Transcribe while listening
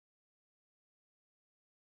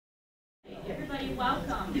everybody.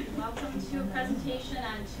 Welcome. Welcome to a presentation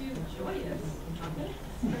on two joyous topics.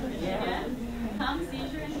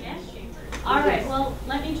 Seizure and gas chambers. All right, well,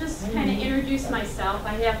 let me just kind of introduce myself.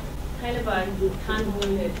 I have kind of a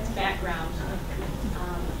convoluted background.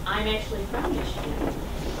 I'm actually from Michigan,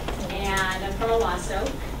 and I'm from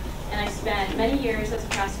Owasso, and I spent many years as a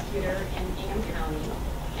prosecutor in Ingham County.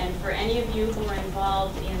 And for any of you who were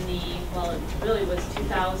involved in the, well, it really was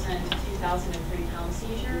 2000 to 2003 pound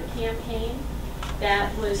seizure campaign,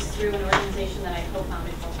 that was through an organization that I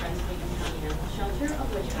co-founded called Friends of Ingham County Animal Shelter,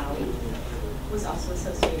 of which Allie was also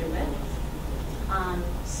associated with.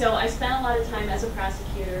 So I spent a lot of time as a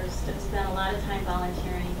prosecutor, spent a lot of time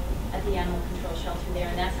volunteering at the animal control shelter there,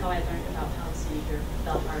 and that's how I learned about pound seizure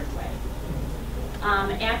the hard way.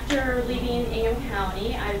 After leaving Ingham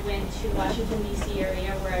County, I went to Washington, D.C.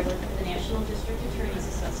 area where I worked for the National District Attorneys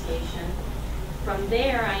Association. From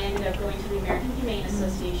there, I ended up going to the American Humane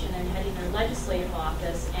Association and heading their legislative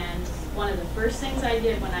office. And one of the first things I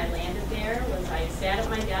did when I landed there was I sat at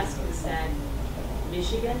my desk and said,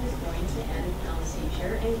 Michigan is going to end pound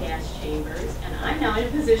seizure and gas chambers, and I'm now in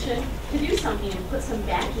a position to do something and put some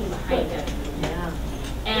backing behind it. Yeah.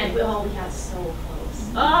 And we got so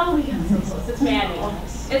close. Oh, we got so close. It's maddening.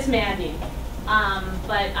 It's maddening.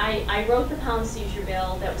 But I wrote the pound seizure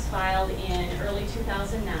bill that was filed in early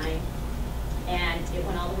 2009, and it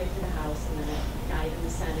went all the way through the House, and then it died in the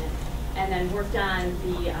Senate, and then worked on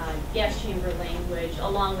the gas chamber language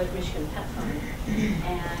along with Michigan Pet Fund,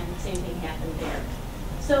 and same thing happened there.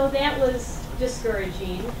 So that was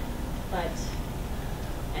discouraging, but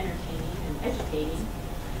entertaining and educating.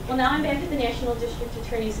 Well, now I'm back at the National District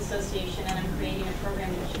Attorneys Association, and I'm creating a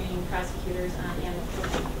program to train prosecutors on animal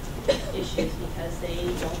cruelty issues because they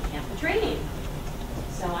don't have the training.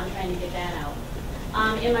 So I'm trying to get that out.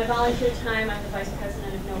 In my volunteer time, I'm the vice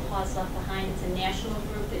president of No Paws Left Behind. It's a national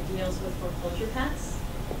group that deals with foreclosure pets,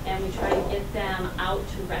 and we try to get them out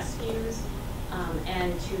to rescues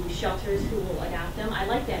and to shelters who will adopt them. I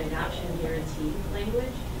like that adoption guarantee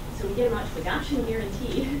language. So we get them out to adoption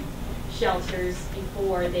guarantee shelters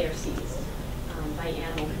before they are seized by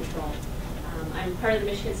animal control. I'm part of the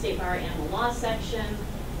Michigan State Bar Animal Law section,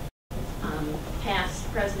 past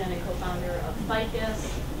president and co-founder of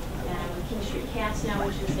FICUS, and I'm with King Street Cats now,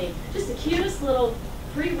 which is just the cutest little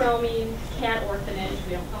free-roaming cat orphanage,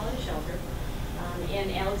 we don't call it a shelter,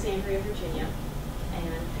 in Alexandria, Virginia,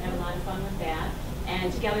 and have a lot of fun with that.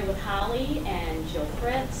 And together with Holly and Jill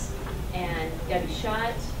Fritz and Debbie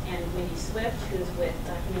Schott and Wendy Swift, who's with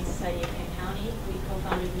Humane Society of Kent County, we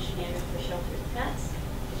co-founded Michiganders for Sheltered Pets,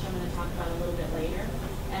 which I'm going to talk about a little bit later.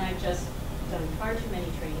 And I've just done far too many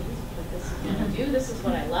trainings, but this is what I do, this is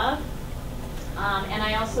what I love. And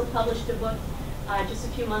I also published a book just a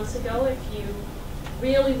few months ago. If you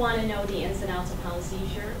really want to know the ins and outs of pound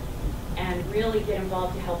seizure and really get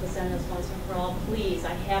involved to help us end this once and for all, please,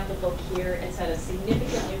 I have the book here. It's at a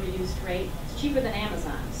significantly reduced rate. It's cheaper than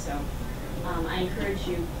Amazon, so I encourage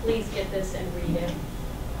you, please get this and read it.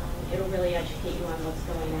 It'll really educate you on what's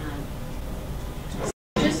going on.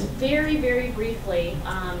 So just very, very briefly,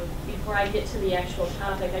 before I get to the actual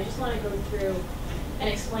topic, I just want to go through and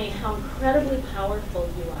explain how incredibly powerful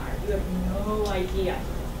you are. You have no idea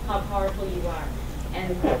how powerful you are.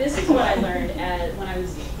 And this is what I learned when I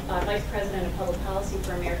was Vice President of Public Policy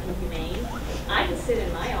for American Humane. I could sit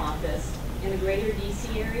in my office in the greater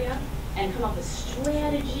DC area and come up with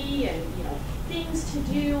strategy and things to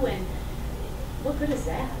do, and what good is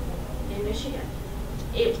that in Michigan?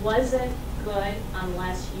 It wasn't good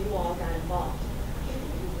unless you all got involved.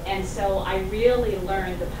 And so I really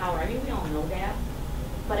learned the power. I mean, we all know that.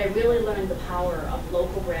 But I really learned the power of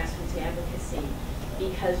local grassroots advocacy,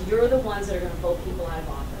 because you're the ones that are going to vote people out of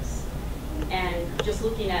office. And just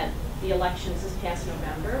looking at the elections this past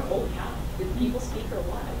November, holy cow, did people speak or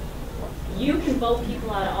what? You can vote people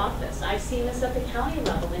out of office. I've seen this at the county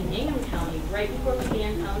level in Ingham County. Right before we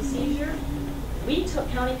began pound seizure, we took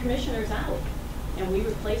county commissioners out, and we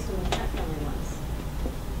replaced them with pet-friendly ones.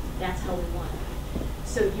 That's how we won.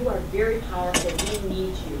 So you are very powerful. We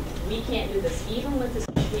need you. We can't do this. Even with this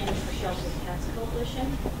Michiganders for Sheltered Pets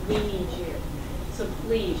Coalition, we need you. So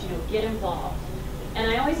please, get involved. And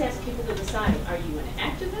I always ask people to decide, are you an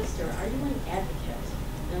activist or are you an advocate?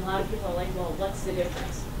 And a lot of people are like, well, what's the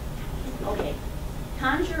difference? Okay,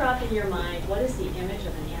 conjure up in your mind, what is the image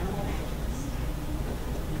of an animal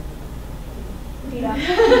activist?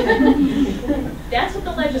 That's what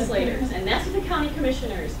the legislators and that's what the county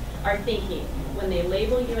commissioners are thinking when they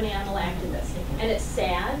label you an animal activist. And it's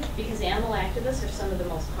sad because animal activists are some of the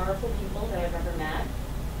most powerful people that I've ever met.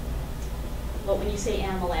 But when you say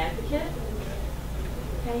animal advocate,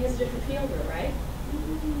 it kind of has a different feel to it, right?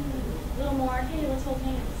 A little more, hey, let's hold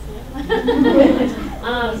hands.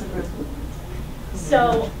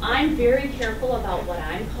 So I'm very careful about what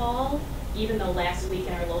I'm called, even though last week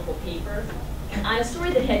in our local paper, on a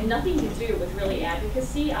story that had nothing to do with really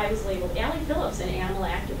advocacy, I was labeled Allie Phillips, an animal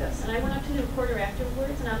activist. And I went up to the reporter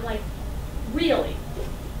afterwards and I'm like, really?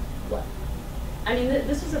 What? I mean,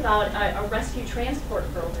 this was about a rescue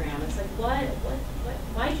transport program. It's like, what,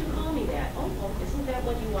 why'd you call me that? Oh, well, isn't that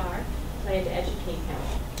what you are? So I had to educate him.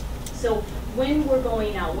 So when we're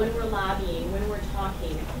going out, when we're lobbying, when we're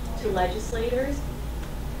talking to legislators,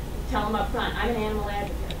 tell them up front, I'm an animal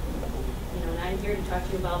advocate. You know, and I'm here to talk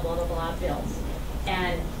to you about blah, blah, blah bills.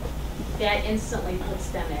 And that instantly puts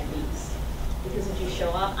them at ease. Because if you show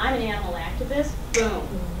up, I'm an animal activist, boom.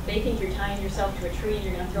 They think you're tying yourself to a tree and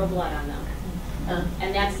you're going to throw blood on them.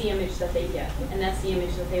 And that's the image that they get. And that's the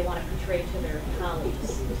image that they want to portray to their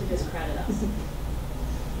colleagues to discredit us.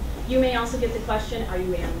 You may also get the question, are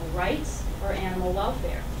you animal rights or animal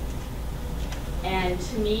welfare? And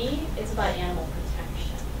to me, it's about animal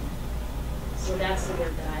protection. So that's the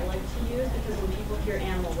word that I like to use, because when people hear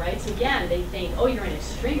animal rights, again, they think, oh, you're an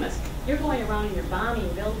extremist. You're going around and you're bombing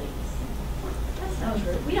buildings. That's not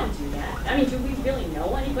true. We don't do that. I mean, do we really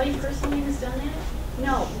know anybody personally who's done that?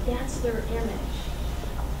 No, that's their image.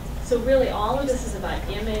 So really, all of this is about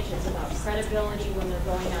image. It's about credibility when they're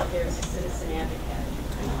going out there as a citizen advocate.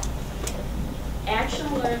 Action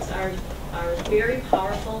alerts are very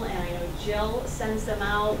powerful, and I know Jill sends them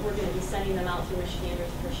out. We're going to be sending them out through Michiganders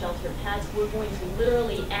for Shelter Pets. We're going to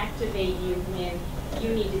literally activate you when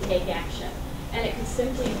you need to take action. And it could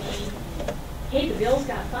simply be, hey, the bills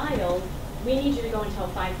got filed. We need you to go and tell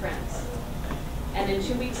 5 friends. And then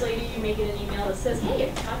 2 weeks later, you may get an email that says,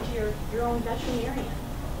 hey, talk to your own veterinarian.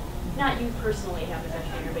 Not you personally have a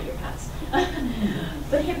veterinarian, but your pets.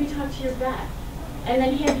 But have you talked to your vet? And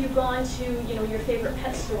then have you gone to, you know, your favorite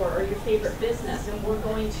pet store or your favorite business? And we're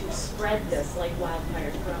going to spread this like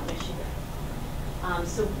wildfire throughout Michigan.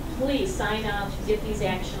 So please sign up, get these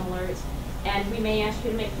action alerts, and we may ask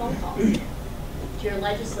you to make phone calls to your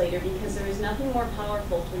legislator, because there is nothing more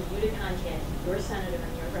powerful for you to contact your senator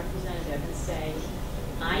and your representative and say,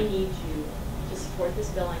 I need you to support this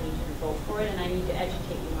bill, I need you to vote for it, and I need to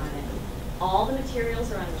educate you on it. All the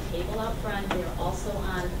materials are on the table out front. They are also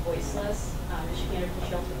on Voiceless, Michigan for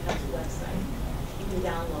Shelter Pets website. You can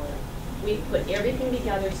download it. We've put everything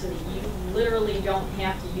together so that you literally don't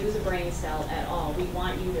have to use a brain cell at all. We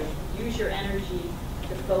want you to use your energy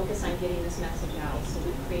to focus on getting this message out. So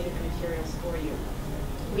we've created the materials for you.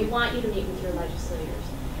 We want you to meet with your legislators.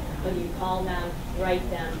 Whether you call them, write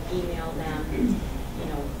them, email them, you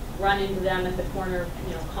know, run into them at the corner,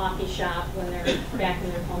 you know, coffee shop when they're back in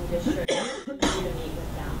their home district, to meet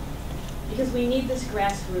with them. Because we need this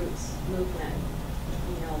grassroots movement.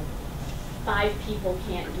 You know, 5 people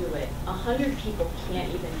can't do it. 100 people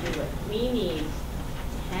can't even do it. We need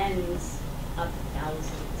tens of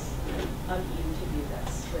thousands of you to do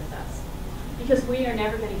this with us. Because we are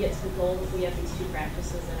never going to get to the goal if we have these 2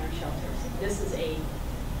 practices in our shelters. This is a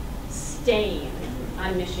stain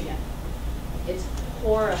on Michigan. It's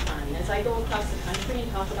horrifying. As I go across the country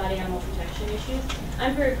and talk about animal protection issues,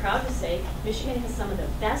 I'm very proud to say Michigan has some of the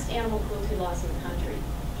best animal cruelty laws in the country,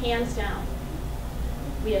 hands down.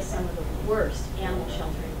 We have some of the worst animal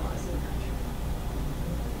sheltering laws in the country.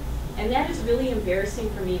 And that is really embarrassing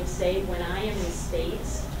for me to say when I am in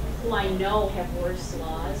states who I know have worse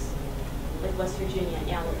laws, like West Virginia,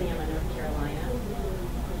 Alabama, North Carolina,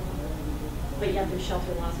 but yet their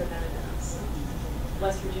shelter laws are better than us.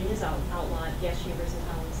 West Virginia's outlawed gas chambers and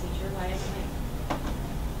following seizure. Why haven't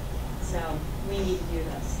we? So we need to do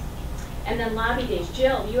this. And then lobby days.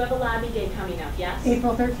 Jill, you have a lobby day coming up, yes?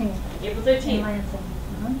 April 13th. April 13th.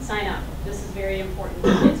 Sign up. This is very important to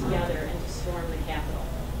get together and to storm the Capitol.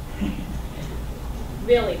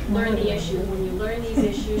 Really, learn the issues. When you learn these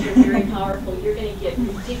issues, they're very powerful. You're going to get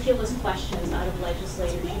ridiculous questions out of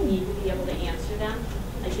legislators. You need to be able to answer them.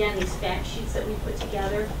 Again, these fact sheets that we put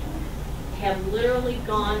together have literally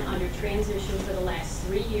gone under transition for the last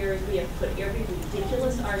 3 years. We have put every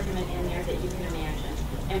ridiculous argument in there that you can imagine,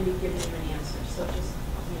 and we've given you an answer. So just,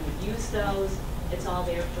 you know, use those. It's all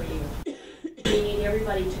there for you. We need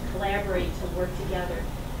everybody to collaborate, to work together.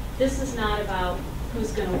 This is not about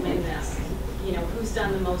who's going to win this. You know, who's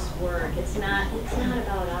done the most work. It's not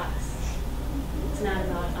about us. It's not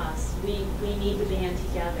about us. We need to band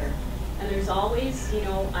together. And there's always, you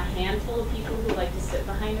know, a handful of people who like to sit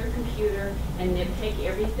behind their computer and nitpick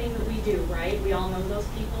everything that we do, right? We all know those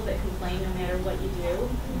people that complain no matter what you do.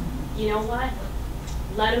 You know what?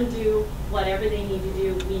 Let them do whatever they need to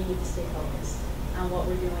do. We need to stay focused on what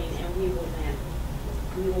we're doing, and we will win.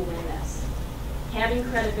 We will win this. Having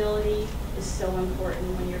credibility is so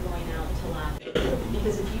important when you're going out to lobby.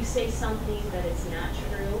 Because if you say something that is not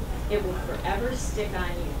true, it will forever stick on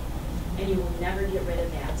you, and you will never get rid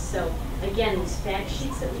of that. So again, these fact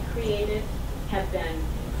sheets that we created have been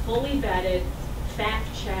fully vetted,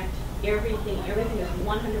 fact-checked, everything is 100%,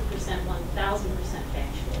 1,000%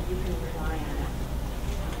 factual. You can rely on it.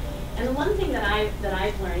 And the one thing that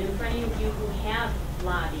I've learned, and for any of you who have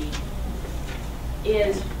lobbied,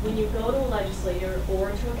 is when you go to a legislator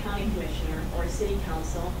or to a county commissioner or a city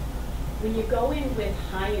council, when you go in with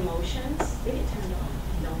high emotions, they get turned off,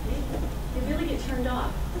 don't they? They really get turned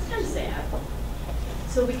off. That's kind of sad.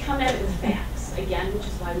 So we come at it with facts, again, which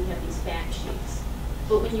is why we have these fact sheets.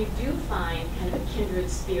 But when you do find kind of a kindred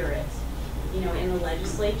spirit, you know, in the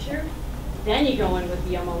legislature, then you go in with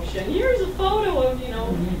the emotion. Here's a photo of, you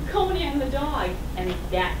know, Coney and the dog, and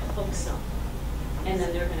that hooks them. And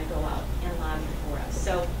then they're going to go out and lobby for us.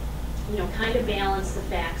 So, you know, kind of balance the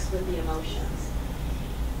facts with the emotions.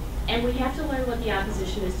 And we have to learn what the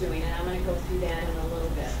opposition is doing, and I'm going to go through that in a little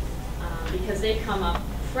bit. Because they come up,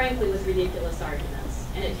 frankly, with ridiculous arguments.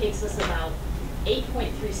 And it takes us about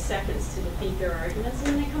 8.3 seconds to defeat their arguments, and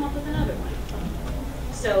then they come up with another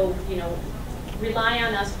one. So, you know, rely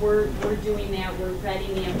on us. We're doing that. We're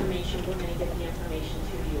vetting the information. We're going to get the information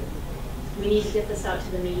to you. We need to get this out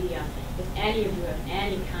to the media. If any of you have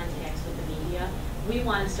any contacts with the media, we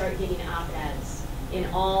want to start getting op-eds in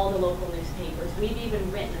all the local newspapers. We've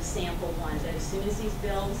even written a sample one that as soon as these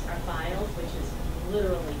bills are filed, which is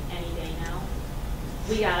literally any day now,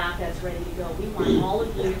 we got op-eds ready to go. We want all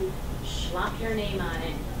of you, slap your name on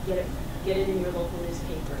it, get it in your local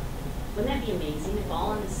newspaper. Wouldn't that be amazing if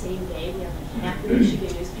all on the same day we have like half the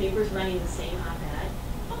Michigan newspapers running the same op-ed?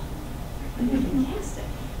 Oh, that'd be fantastic.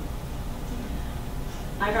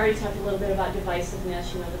 I've already talked a little bit about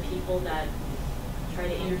divisiveness, you know, the people that try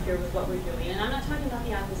to interfere with what we're doing. And I'm not talking about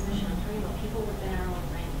the opposition, I'm talking about people within our own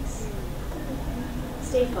ranks.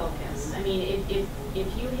 Stay focused. I mean,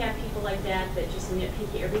 if you have people like that just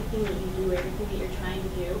nitpick everything that you do, everything that you're trying to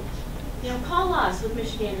do, you know, call us with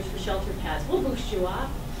Michiganders for Shelter Pets. We'll boost you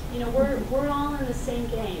up. You know, we're all in the same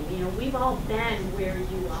game. You know, we've all been where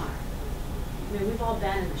you are. I mean, we've all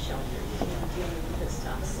been in the shelter, you know, dealing with this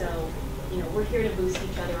stuff. So, you know, we're here to boost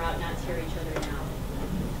each other out, not tear each other down.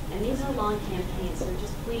 And these are long campaigns, so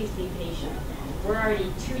just please be patient. We're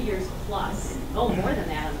already 2 years plus, more than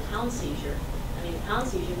that on the pound seizure. I mean, the pound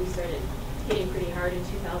seizure we started hitting pretty hard in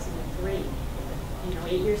 2003. You know,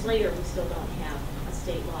 8 years later, we still don't have a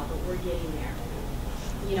state law, but we're getting there.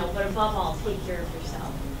 You know, but above all, take care of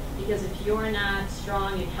yourself. Because if you're not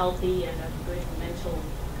strong and healthy and of good mental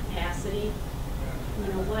capacity, you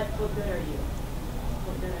know, what good are you?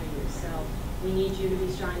 What good are you? So we need you to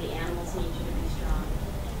be strong. The animals need you to be strong.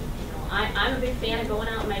 You know, I'm a big fan of going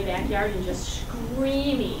out in my backyard and just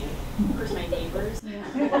screaming. Of course, my neighbors. They're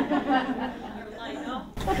like, oh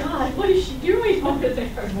God, what is she doing over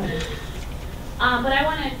there? But I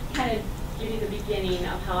want to kind of give you the beginning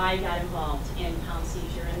of how I got involved in pound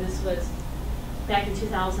seizure, and this was back in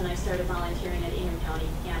 2000. I started volunteering at Ingham County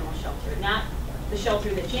Animal Shelter, not the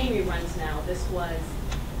shelter that Jamie runs now. This was,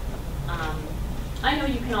 I know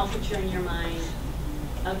you can all picture in your mind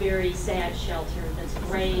a very sad shelter that's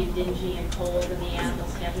gray, dingy, and cold, and the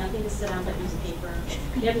animals have nothing to sit on but newspaper.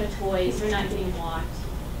 They have no toys, they're not getting walked.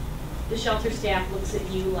 The shelter staff looks at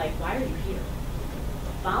you like, why are you here?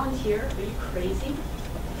 Volunteer? Are you crazy?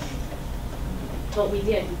 But we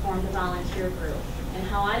did. We formed a volunteer group. And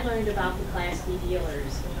how I learned about the Class B dealers,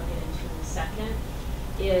 which I'll get into in a second,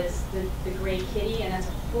 is the gray kitty, and that's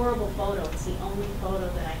a horrible photo. It's the only photo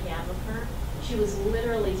that I have of her. She was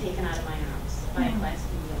literally taken out of my arms by a Class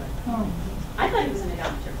B dealer. I thought he was an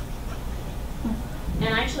adopter.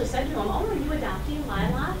 And I actually said to him, oh, are you adopting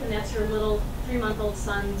Lilac? And that's her little 3-month-old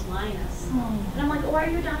son, Linus. And I'm like, oh, are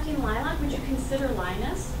you adopting Lilac? Would you consider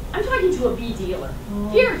Linus? I'm talking to a bee dealer.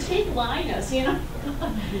 Here, take Linus, you know.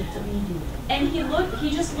 And he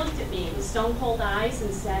just looked at me with stone cold eyes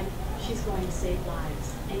and said, she's going to save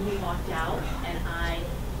lives. And he walked out, and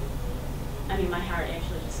I mean, my heart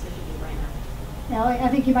actually just skipped a beat right now. Now, I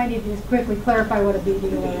think you might need to just quickly clarify what a bee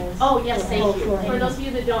dealer is. Oh, yes, thank you. For those of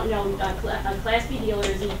you that don't know, a Class B dealer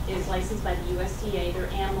is licensed by the USDA. They're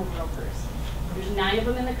animal brokers. There's 9 of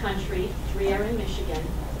them in the country, 3 are in Michigan,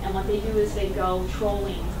 and what they do is they go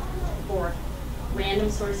trolling for random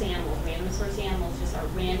source animals. Random source animals just are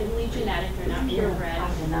randomly genetic, they're not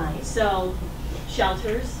purebred. So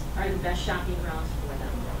shelters are the best shopping grounds for them.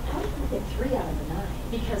 How do you get 3 out of the 9?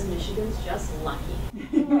 Because Michigan's just lucky.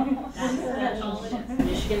 That's all it is.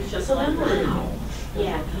 Michigan's just lucky.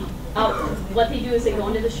 Yeah. What they do is they go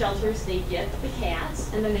into the shelters, they get the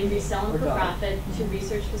cats, and then they resell them for profit to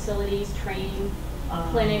research facilities, training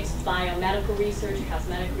clinics, biomedical research,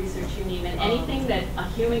 cosmetic research, you name it. Anything that a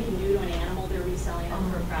human can do to an animal, they're reselling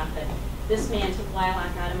them for profit. This man took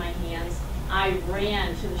Lilac out of my hands. I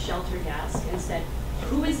ran to the shelter desk and said,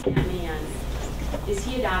 "Who is that man? Is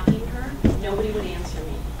he adopting her?" Nobody would answer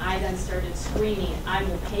me. I then started screaming, "I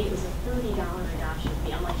will pay." It was a $30 adoption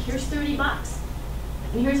fee. I'm like, "Here's $30.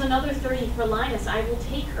 And here's another 30 for Linus. I will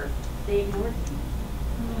take her." They ignored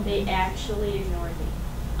me. They actually ignored me.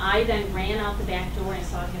 I then ran out the back door and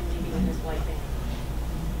saw him leaving with his wife.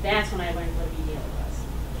 That's when I learned what a big deal it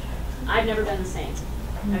was. I've never been the same.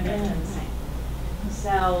 I've never been the same.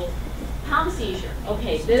 So, seizure.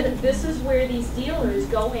 Okay, this is where these dealers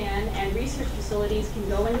go in, and research facilities can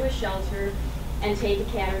go into a shelter and take a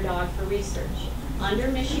cat or dog for research. Under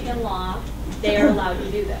Michigan law, they are allowed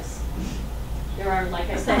to do this. There are, like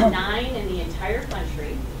I said, 9 in the entire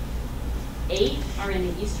country. 8 are in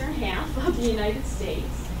the eastern half of the United States.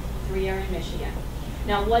 3 are in Michigan.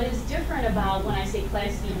 Now, what is different about when I say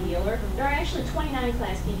Class B dealer, there are actually 29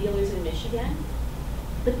 Class B dealers in Michigan,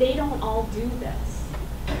 but they don't all do this.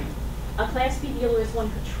 A Class B dealer is one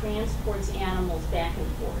who transports animals back and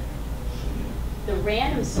forth. The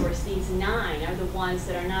random source, these 9, are the ones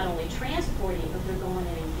that are not only transporting, but they're going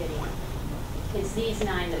in and getting them. It's these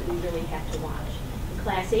 9 that we really have to watch. The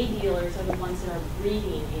Class A dealers are the ones that are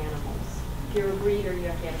breeding animals. If you're a breeder, you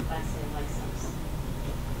have to have a Class A license.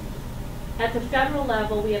 At the federal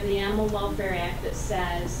level, we have the Animal Welfare Act that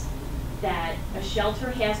says that a shelter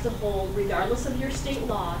has to hold, regardless of your state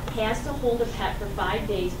law, has to hold a pet for 5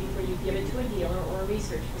 days before you give it to a dealer or a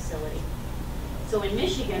research facility. So in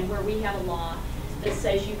Michigan, where we have a law that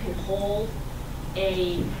says you can hold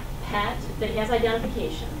a pet that has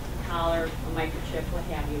identification, a collar, a microchip, what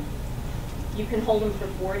have you, you can hold them for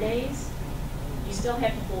 4 days. You still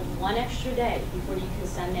have to hold 1 extra day before you can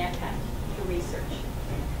send that pet to research.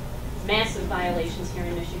 Massive violations here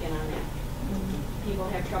in Michigan on that. People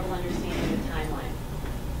have trouble understanding the timeline.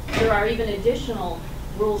 There are even additional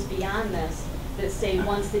rules beyond this that say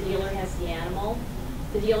once the dealer has the animal,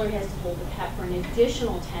 the dealer has to hold the pet for an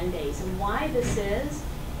additional 10 days. And why this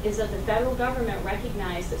is that the federal government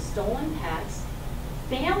recognized that stolen pets,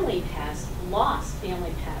 family pets, lost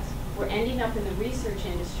family pets, were ending up in the research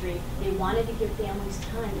industry. They wanted to give families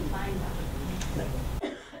time to find them.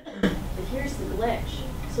 But here's the glitch.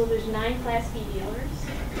 So there's 9 Class B dealers.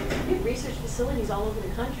 We have research facilities all over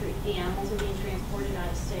the country. The animals are being transported out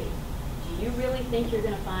of state. Do you really think you're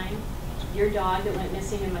going to find your dog that went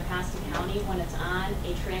missing in Mecosta County when it's on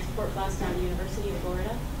a transport bus down to the University of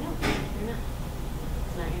Florida? No, you're not.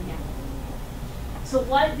 It's not going to happen. So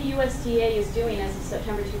what the USDA is doing as of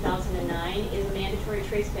September 2009 is a mandatory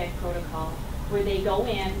traceback protocol where they go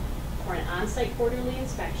in for an on-site quarterly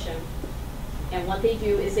inspection, and what they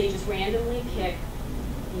do is they just randomly pick,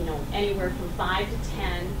 anywhere from 5 to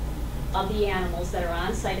 10 of the animals that are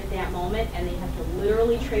on site at that moment, and they have to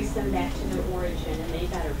literally trace them back to their origin, and they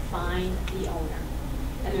better find the owner.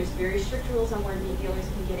 And there's very strict rules on where meat dealers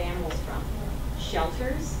can get animals from.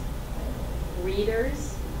 Shelters,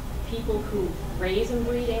 breeders, people who raise and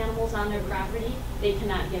breed animals on their property, they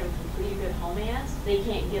cannot get them from Pretty Good Home Ads. They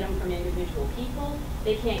can't get them from individual people.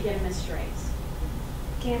 They can't get them as strays.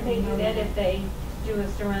 Can't they do that if they do a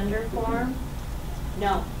surrender form?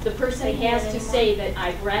 No, the person has to say that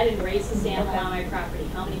I bred and raised this animal on my property.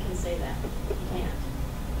 How many can say that? You can't. You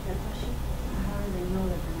have a question? How do they know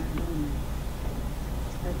that they're not doing it?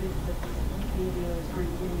 That the dealers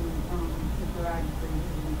aren't getting them from the garage for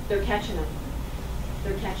you? They're catching them.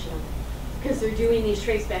 They're catching them. Because they're doing these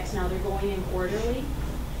tracebacks now. They're going in quarterly.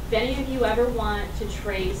 If any of you ever want to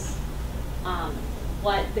trace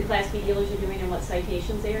what the Class B dealers are doing and what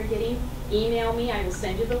citations they are getting, email me. I will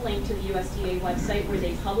send you the link to the USDA website where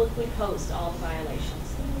they publicly post all the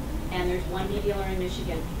violations. And there's one B dealer in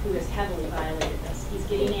Michigan who has heavily violated this. He's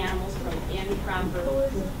getting animals from improper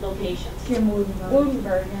locations. Jim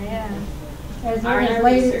Woodenberg. Yeah. As Our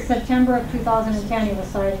late as research. September of 2010, he was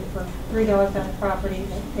cited for 3 dogs on his property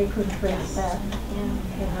that they couldn't trace back.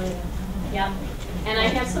 Yep. And I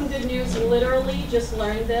have some good news. Literally just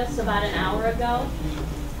learned this about an hour ago.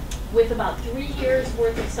 With about 3 years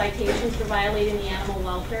worth of citations for violating the Animal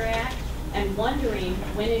Welfare Act, and wondering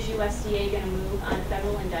when is USDA going to move on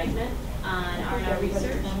federal indictment on R&R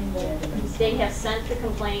research. They have sent the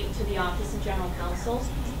complaint to the Office of General Counsel.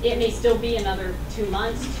 It may still be another 2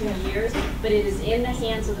 months, 2 years, but it is in the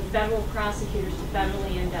hands of the federal prosecutors to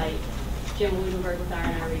federally indict Jim Woodenberg with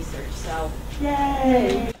R&R research. So,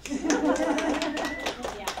 Yay!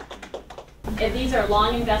 yeah. And these are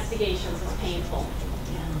long investigations, it's painful.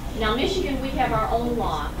 Now, Michigan, we have our own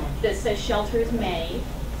law that says shelters may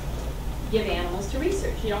give animals to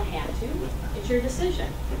research. You don't have to. It's your decision.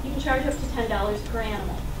 You can charge up to $10 per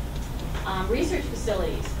animal. Research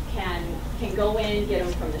facilities can go in, get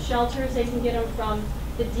them from the shelters, they can get them from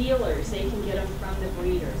the dealers, they can get them from the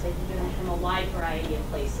breeders, they can get them from a wide variety of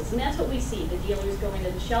places. And that's what we see. The dealers go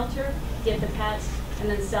into the shelter, get the pets, and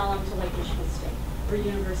then sell them to like Michigan State or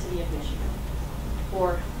University of Michigan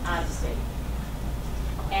or out of state.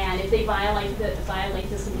 And if they violate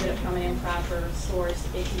this and get it from an improper source,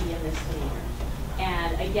 it can be a misdemeanor.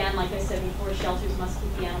 And again, like I said before, shelters must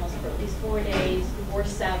keep the animals for at least 4 days or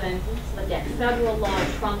 7, but that federal law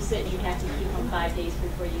trumps it, and you have to keep them 5 days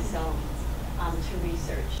before you sell them to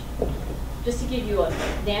research. Just to give you a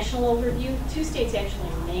national overview, 2 states actually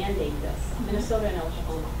mandate this, Minnesota and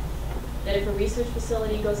Oklahoma, that if a research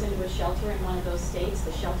facility goes into a shelter in one of those states,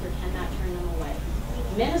 the shelter cannot turn them away.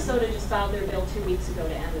 Minnesota just filed their bill 2 weeks ago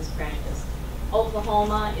to end this practice.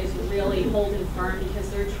 Oklahoma is really holding firm because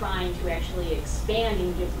they're trying to actually expand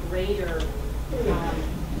and give greater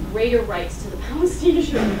rights to the pound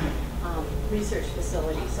seizure research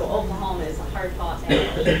facility. So Oklahoma is a hard-fought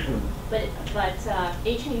battle. But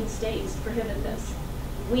 18 states prohibit this.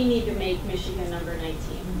 We need to make Michigan number 19.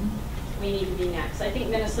 We need to be next. I think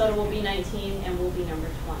Minnesota will be 19 and we'll be number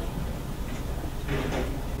 20.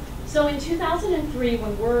 So in 2003,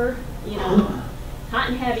 when we're, hot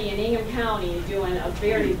and heavy in Ingham County doing a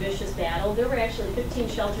very vicious battle, there were actually 15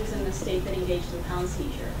 shelters in the state that engaged in pound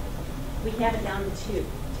seizure. We have it down to 2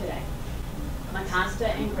 today,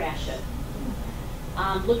 Mecosta and Gratiot.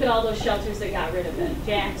 Look at all those shelters that got rid of it.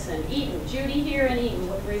 Jackson, Eaton, Judy here in Eaton,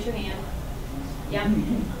 raise your hand. Yep,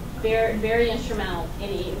 very instrumental in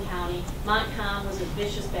Eaton County. Montcalm was a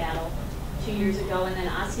vicious battle 2 years ago, and then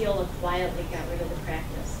Osceola quietly got rid of the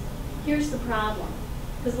practice. Here's the problem,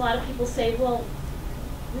 because a lot of people say, well,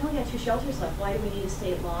 we only got 2 shelters left. Why do we need a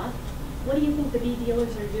state law? What do you think the bee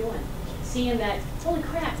dealers are doing? Seeing that, holy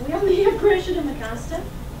crap, we only have Gratiot and Mecosta?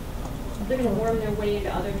 They're going to worm their way into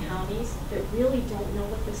other counties that really don't know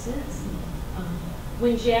what this is.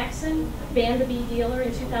 When Jackson banned the bee dealer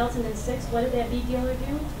in 2006, what did that bee dealer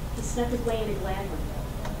do? He snuck his way into Gladwin.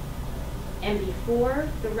 And before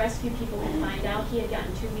the rescue people could find out, he had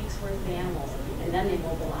gotten 2 weeks' worth of animals, and then they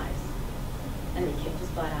mobilized. And they kicked his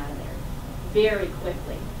butt out of there very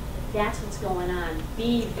quickly. That's what's going on.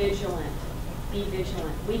 Be vigilant. Be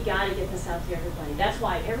vigilant. We got to get this out to everybody. That's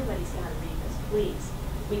why everybody's got to read this, please.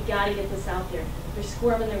 We got to get this out there. They're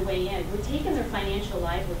squirming their way in. We're taking their financial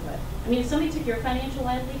livelihood. I mean, if somebody took your financial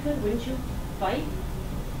livelihood, wouldn't you fight?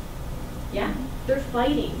 Yeah? They're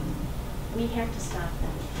fighting. We have to stop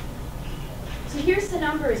them. So here's the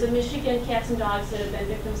numbers of Michigan cats and dogs that have been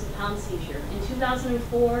victims of pound seizure. In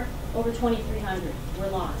 2004, over 2,300 were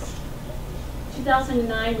lost.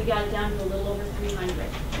 2009, we got it down to a little over 300.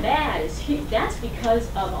 That is huge. That's because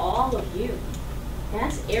of all of you.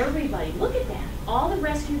 That's everybody. Look at that. All the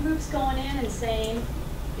rescue groups going in and saying,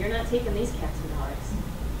 you're not taking these cats and dogs.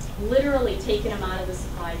 Literally taking them out of the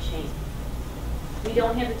supply chain. We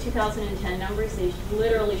don't have the 2010 numbers. They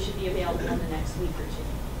literally should be available in the next week or 2.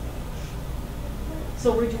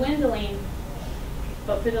 So we're dwindling,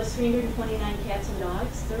 but for those 329 cats and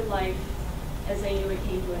dogs, their life, as they knew it,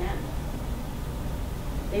 came to an end.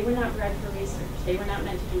 They were not bred for research. They were not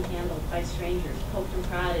meant to be handled by strangers, poked and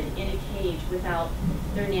prodded in a cage without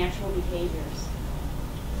their natural behaviors.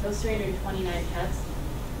 Those 329 pets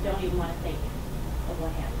don't even want to think of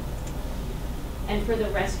what happened. And for the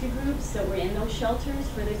rescue groups that were in those shelters,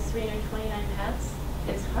 for these 329 pets,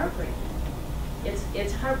 it's heartbreaking.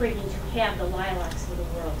 It's heartbreaking to have the lilacs of the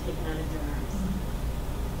world taken out of your arms.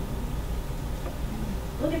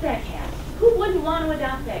 Look at that cat. Who wouldn't want to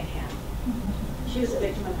adopt that cat? She was a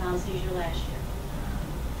victim of pound seizure last year.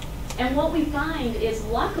 And what we find is,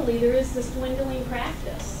 luckily, there is this dwindling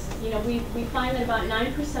practice. We find that about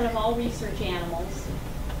 9% of all research animals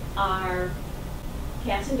are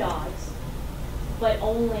cats and dogs, but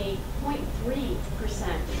only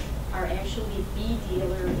 0.3% are actually bee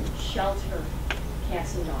dealer shelter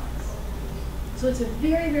cats and dogs. So it's a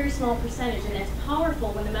very, very small percentage, and that's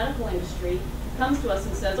powerful when the medical industry comes to us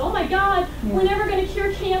and says, oh my God, we're never going to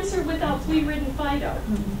cure cancer without flea-ridden Fido.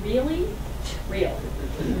 Really? Really?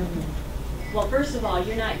 Well, first of all,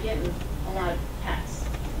 you're not getting a lot of pets.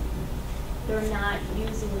 They're not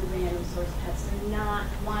using the random source pets. They're not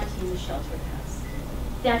wanting the shelter pets.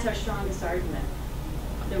 That's our strongest argument.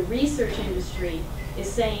 The research industry is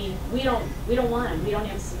saying, we don't want them. We don't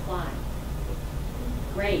have a supply.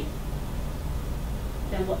 Great.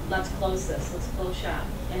 Then then let's close this, let's close shop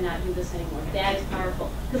and not do this anymore. That is powerful.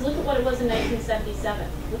 Because look at what it was in 1977.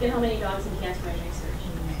 Look at how many dogs and cats were in research.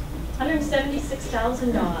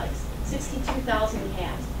 176,000 dogs, 62,000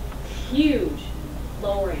 cats. Huge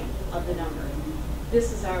lowering of the number.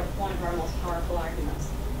 This is one of our most powerful arguments.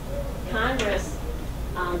 Congress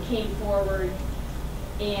came forward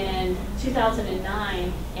in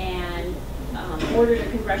 2009 and ordered a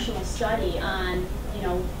congressional study on,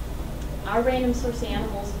 are random source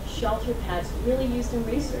animals, shelter pets, really used in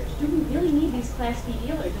research? Do we really need these Class B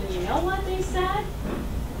dealers? And you know what they said?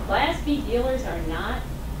 Class B dealers are not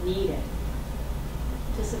needed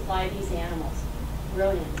to supply these animals.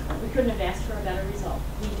 Brilliant. We couldn't have asked for a better result.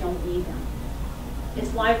 We don't need them.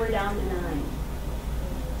 It's why we're down to 9.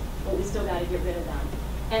 But we still got to get rid of them.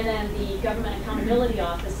 And then the Government Accountability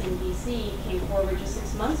Office in DC came forward just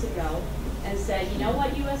 6 months ago and said, you know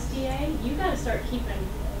what, USDA, you got to start keeping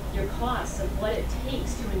your costs of what it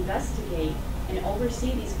takes to investigate and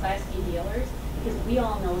oversee these Class B dealers, because we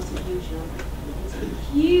all know it's a huge number. It's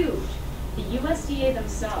huge. The USDA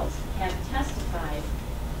themselves have testified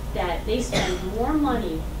that they spend more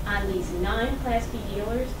money on these 9 Class B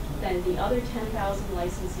dealers than the other 10,000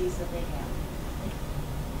 licensees that they have.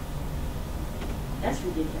 That's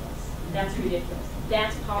ridiculous. That's ridiculous.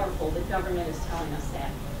 That's powerful. The government is telling us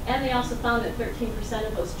that. And they also found that 13%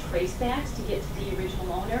 of those tracebacks to get to the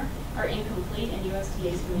original owner are incomplete, and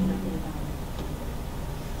USDA is doing nothing about it.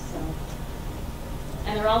 So,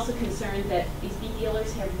 and they're also concerned that these bee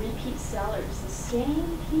dealers have repeat sellers. The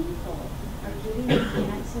same people are giving them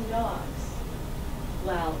cats and dogs.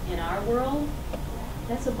 Well, in our world,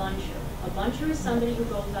 that's a buncher. A buncher is somebody who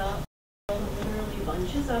goes out and literally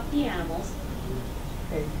bunches up the animals,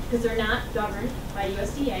 because they're not governed by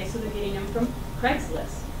USDA, so they're getting them from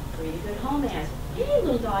Craigslist, Free to Good Home ads. Hey,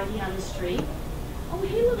 little doggy on the street. Oh,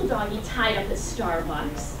 hey, little doggy tied up at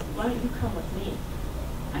Starbucks. Why don't you come with me?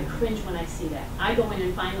 I cringe when I see that. I go in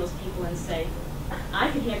and find those people and say,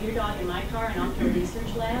 I could have your dog in my car and off to a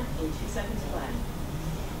research lab in 2 seconds flat.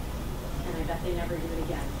 And I bet they never do it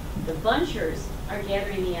again. The bunchers are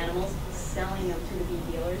gathering the animals, selling them to the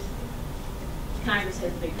bee dealers. Congress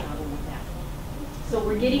has a big problem with that. So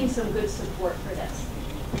we're getting some good support for this.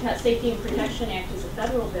 The Pet Safety and Protection Act is a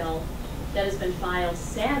federal bill that has been filed,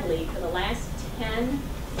 sadly, for the last 10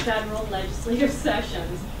 federal legislative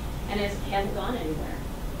sessions, and it hasn't gone anywhere.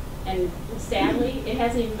 And sadly, it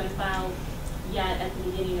hasn't even been filed yet at the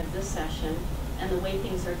beginning of this session. And the way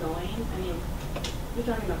things are going, I mean, you're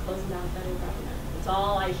talking about closing down federal government. It's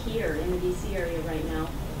all I hear in the DC area right now.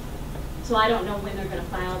 So I don't know when they're going to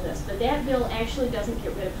file this. But that bill actually doesn't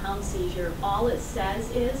get rid of hound seizure. All it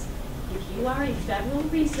says is, if you are a federal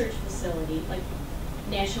research facility, like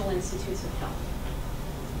National Institutes of Health,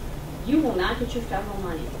 you will not get your federal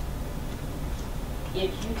money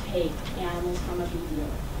if you take animals from a bee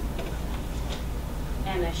dealer.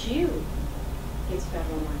 MSU gets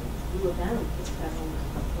federal money. U of M gets federal money.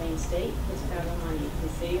 Wayne State gets federal money. You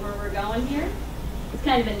see where we're going here? It's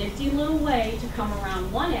kind of a nifty little way to come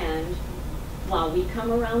around one end while we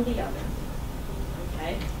come around the other.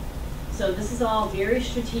 Okay? So this is all very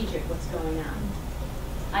strategic, what's going on.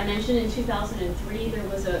 I mentioned in 2003 there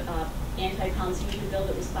was a anti-pound seizure bill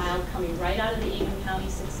that was filed coming right out of the Ingham County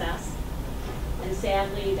success. And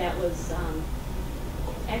sadly, that was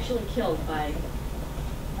actually killed by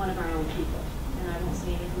one of our own people. And I won't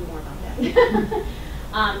say anything more about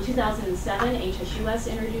that. 2007, HSUS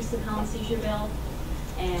introduced the pound seizure bill.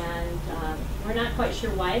 And we're not quite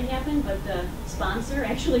sure why it happened, but the sponsor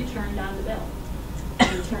actually turned down the bill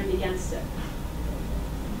and turned against it.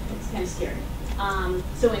 It's kind of scary.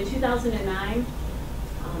 So in 2009,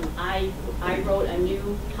 I wrote a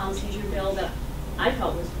new pound seizure bill that I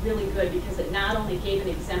felt was really good because it not only gave an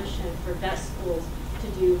exemption for vet schools to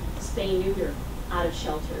do spay-neuter out of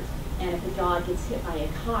shelters, and if a dog gets hit by a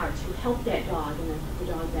car, to help that dog and then put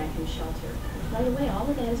the dog back in shelter. By the way, all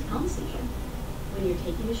of that is pound seizure. When you're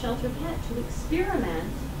taking a shelter pet to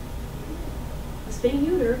experiment, a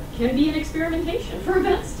spay-neuter can be an experimentation for a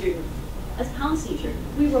vet student. As pound seizure,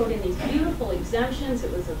 we wrote in these beautiful exemptions.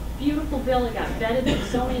 It was a beautiful bill. It got vetted by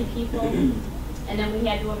so many people. And then we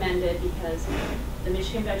had to amend it because the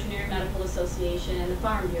Michigan Veterinary Medical Association and the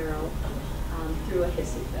Farm Bureau threw a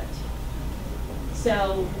hissy fit.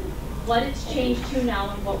 So what it's changed to now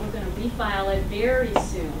and what we're going to refile it very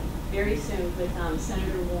soon with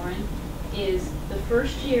Senator Warren is the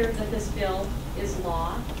first year that this bill is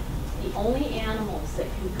law, the only animals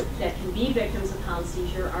that can be victims of pound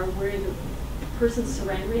seizure are where the person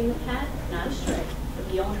surrendering the pet, not a stray, but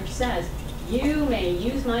the owner says, you may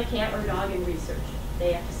use my cat or dog in research.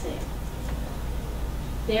 They have to say it.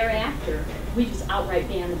 Thereafter, we just outright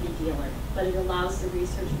ban the bee dealer, but it allows the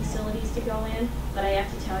research facilities to go in. But I have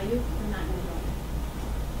to tell you, we're not going to go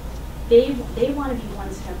in. They want to be one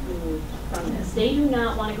step removed from this. They do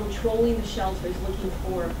not want to go trolling the shelters looking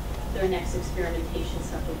for their next experimentation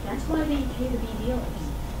subject. That's why they pay the bee dealers.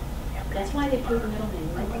 That's why they pay the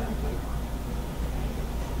middleman.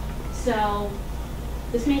 So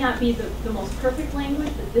this may not be the most perfect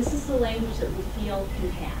language, but this is the language that we feel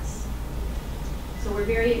can pass. So we're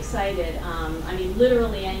very excited. I mean,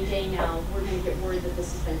 literally any day now, we're going to get word that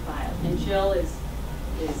this has been filed. And Jill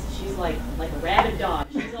she's like a rabid dog.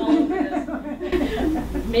 She's all over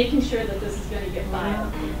this, making sure that this is going to get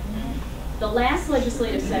filed. The last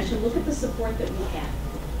legislative session, look at the support that we had.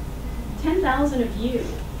 10,000 of you.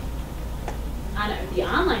 On the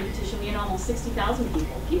online petition, we had almost 60,000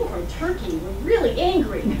 people. People from Turkey were really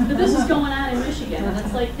angry that this was going on in Michigan. And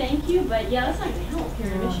it's like, thank you, but yeah, that's not going to help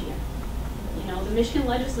here in Michigan. You know, the Michigan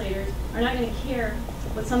legislators are not going to care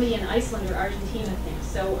what somebody in Iceland or Argentina thinks.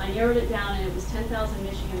 So I narrowed it down, and it was 10,000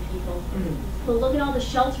 Michigan people. But look at all the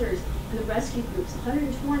shelters and the rescue groups,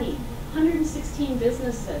 120, 116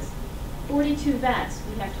 businesses, 42 vets.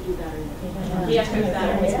 We have to do better than we have to do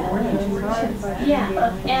better.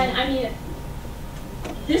 Yeah, and I mean,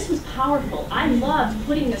 this was powerful. I loved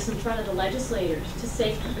putting this in front of the legislators to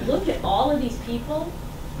say, look at all of these people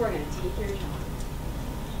who are going to take your job.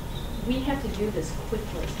 We have to do this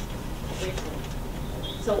quickly.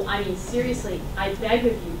 So, I mean, seriously, I beg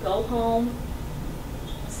of you, go home,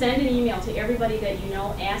 send an email to everybody that you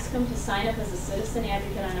know, ask them to sign up as a citizen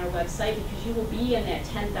advocate on our website, because you will be in that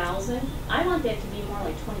 10,000. I want that to be more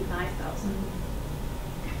like 25,000.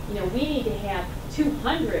 You know, we need to have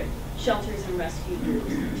 200 shelters and rescue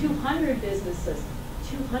groups, 200 businesses,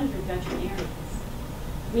 200 veterinarians.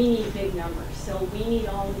 We need big numbers, so we need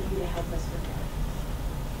all of you to help us with that.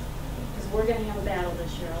 Because we're going to have a battle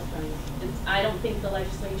this year, I'll tell you. I don't think the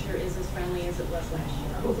legislature is as friendly as it was last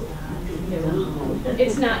year.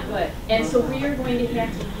 It's not good. And so we are going to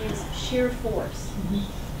have to use sheer force.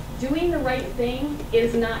 Doing the right thing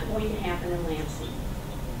is not going to happen in Lansing.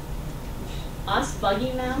 Us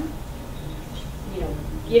bugging them, you know,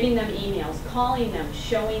 giving them emails, calling them,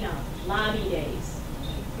 showing up, lobby days,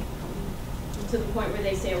 to the point where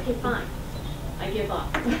they say, okay, fine, I give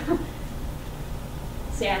up.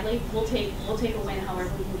 Sadly, we'll take a win however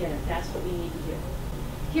we can get it. That's what we need to do.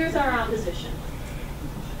 Here's our opposition.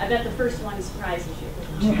 I bet the first one surprises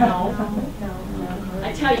you. No.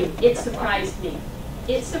 I tell you, it surprised me.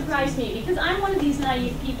 It surprised me because I'm one of these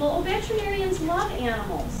naive people. Oh, veterinarians love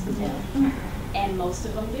animals. And most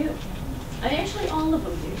of them do. And actually all of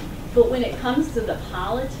them do. But when it comes to the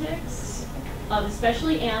politics of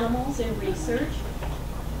especially animals in research,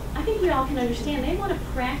 I think we all can understand they want to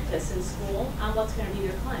practice in school on what's going to be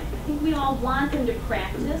their clinic. I think we all want them to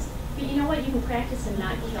practice, but you know what? You can practice and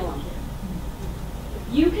not kill them.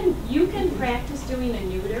 You can practice doing a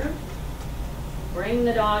neuter, bring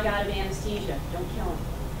the dog out of anesthesia, don't kill him.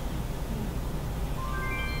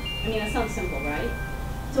 I mean, that sounds simple, right?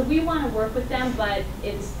 So we want to work with them, but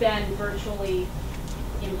it's been virtually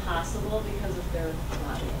impossible because of their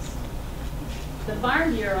lobbyists. The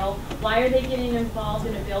Farm Bureau, why are they getting involved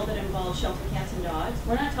in a bill that involves shelter cats and dogs?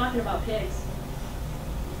 We're not talking about pigs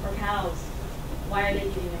or cows. Why are they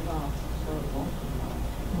getting involved?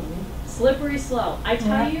 Slippery slope. I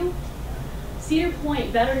tell you, Cedar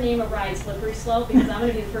Point better name a ride Slippery Slope because I'm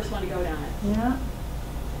going to be the first one to go down it. Yeah.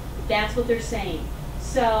 That's what they're saying.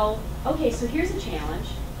 So, okay, so here's a challenge.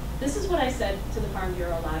 This is what I said to the Farm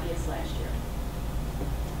Bureau lobbyists last year.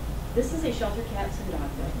 This is a shelter cats and dog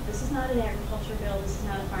bill. This is not an agriculture bill. This is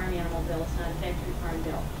not a farm animal bill. It's not a factory farm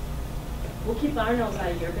bill. We'll keep our nose out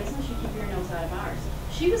of your business. You keep your nose out of ours.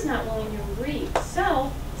 She was not willing to agree. So,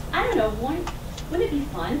 I don't know, wouldn't it be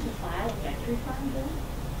fun to file a factory farm bill?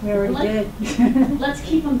 We already did. Let's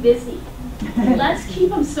keep them busy. Let's keep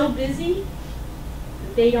them so busy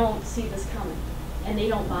that they don't see this coming and they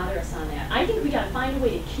don't bother us on that. I think we got to find a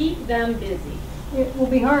way to keep them busy. It will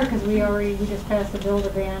be hard because we just passed a bill to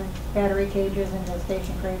ban battery cages and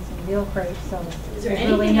gestation crates and veal crates, so there's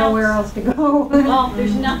really nowhere else to go. Well,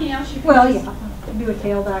 there's nothing else you can Well, yeah, do a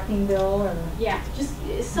tail docking bill or... Yeah, just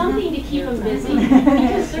something to keep them busy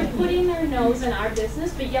because they're putting their nose in our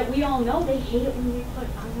business, but yet we all know they hate it when we put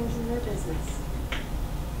our nose in their business.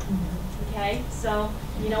 Okay, so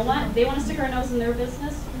you know what? They want to stick our nose in their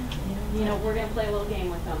business. You know, we're going to play a little game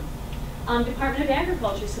with them. Department of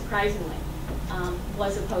Agriculture, surprisingly,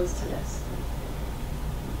 was opposed to this.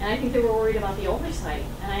 And I think they were worried about the oversight.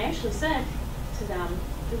 And I actually said to them,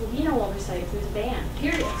 there will be no oversight if there's a ban,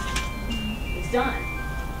 period. It's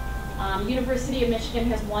done. University of Michigan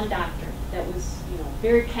has one doctor. that was, you know,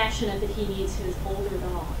 very passionate that he needs his older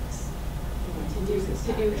dogs, you know, to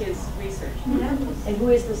do his research. And who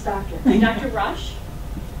is this doctor? Dr. Rush.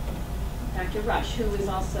 Dr. Rush, who is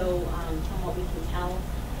also, from what we can tell,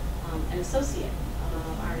 an associate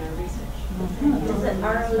of our research. Is it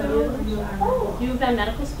RUSH? U of M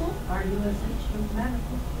Medical School? RUSH?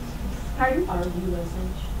 Medical. Pardon?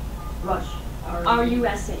 RUSH? Rush.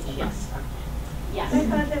 RUSH, yes. Yes. I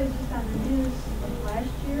thought that was just on the news last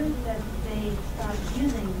year that they stopped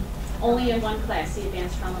using. Only in one class, the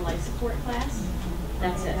Advanced Trauma Life Support class.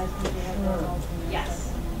 That's it.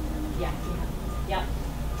 Yes. Yeah. Yep.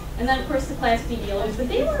 And then of course the Class B dealers, but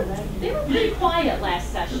they were pretty quiet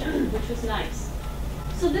last session, which was nice.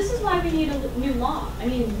 So this is why we need a new law. I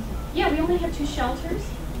mean, yeah, we only have 2 shelters.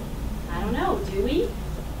 I don't know, do we?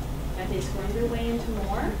 Have they squirmed their way into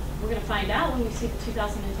more? We're going to find out when we see the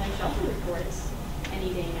 2010 shelter reports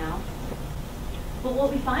any day now. But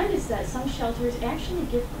what we find is that some shelters actually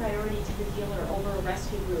give priority to the dealer over a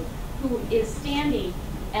rescue group who is standing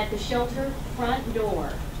at the shelter front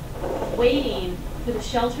door waiting for the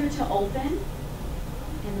shelter to open,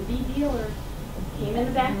 and the B dealer came in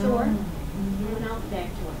the back door and went out the back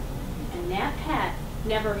door. And that pet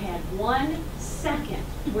never had 1 second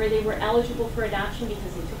where they were eligible for adoption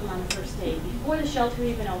because they took them on the first day before the shelter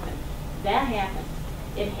even opened. That happened.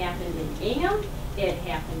 It happened in Ingham. It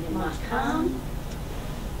happened in Montcalm.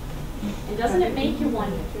 And doesn't it make you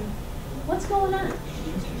wonder, what's going on?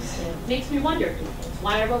 Makes me wonder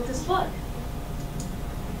why I wrote this book.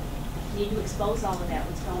 Need to expose all of that,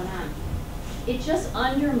 what's going on. It just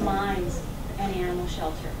undermines an animal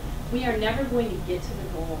shelter. We are never going to get to the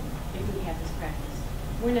goal if we have this practice.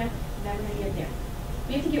 We're never going to get there.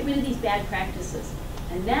 We have to get rid of these bad practices.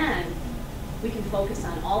 And then we can focus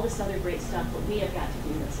on all this other great stuff, but we have got to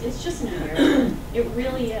do this. It's just an embarrassment. It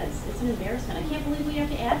really is. It's an embarrassment. I can't believe we have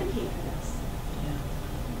to advocate for this.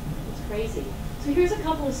 It's crazy. So here's a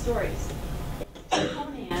couple of stories.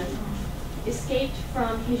 Conan escaped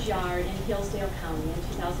from his yard in Hillsdale County in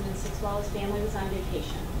 2006 while his family was on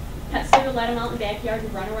vacation. Pet sitter let him out in the backyard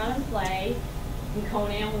and run around and play. And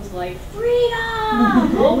Conan was like,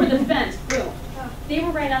 freedom! Over the fence, boom. They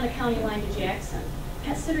were right on the county line to Jackson.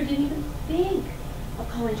 Pet sitter didn't even think of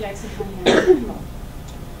calling Jackson County Animal Control.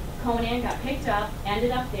 Conan got picked up, ended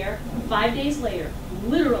up there. 5 days later,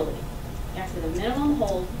 literally, after the minimum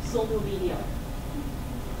hold, sold to a B dealer.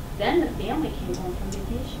 Then the family came home from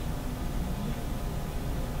vacation.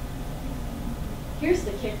 Here's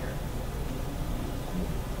the kicker.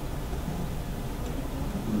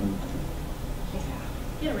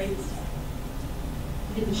 Get a rabies test.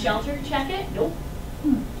 Did the shelter check it? Nope.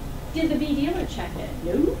 Did the B dealer check it?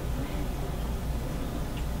 Nope.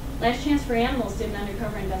 Last Chance for Animals did an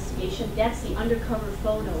undercover investigation. That's the undercover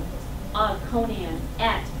photo of Conan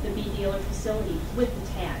at the B dealer facility with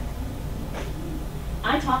the tag.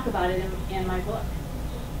 I talk about it in my book.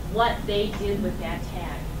 What they did with that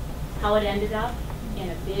tag. How it ended up in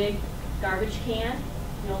a big garbage can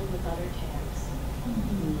filled with other tags.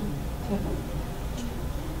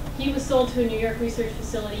 He was sold to a New York research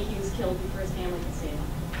facility. He was killed before his family could save him.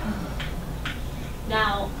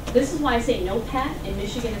 Now, this is why I say no pet in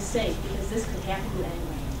Michigan is safe, because this could happen to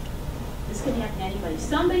anybody. This could happen to anybody.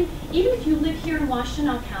 Somebody, even if you live here in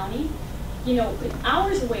Washtenaw County, you know,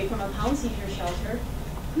 hours away from a pound seizure shelter,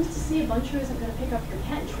 who's to say a buncher isn't going to pick up your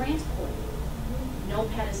pet and transport it? No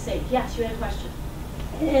pet is safe. Yes, you had a question.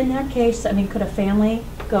 In that case, I mean, could a family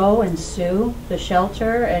go and sue the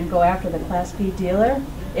shelter and go after the Class B dealer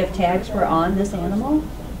if tags were on this animal?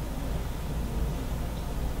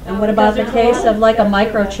 And what about the case of like a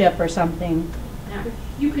microchip or something? Now,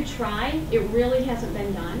 you could try. It really hasn't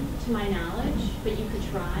been done, to my knowledge, but you could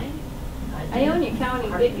try. Ionia County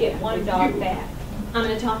did get 1 dog back. I'm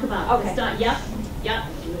going to talk about this. Yep.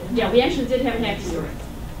 Yeah, we actually did have an happy story.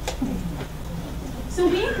 So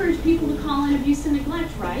we encourage people to call in abuse and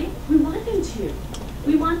neglect, right? We want them to.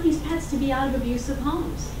 We want these pets to be out of abusive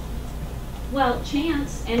homes. Well,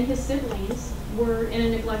 Chance and his siblings were in a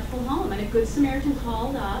neglectful home, and a Good Samaritan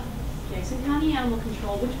called up Jackson County Animal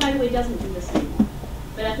Control, which, by the way, doesn't do this anymore.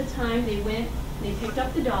 But at the time, they went, they picked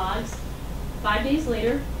up the dogs. 5 days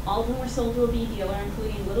later, all of them were sold to a B dealer,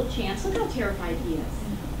 including little Chance. Look how terrified he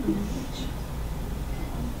is.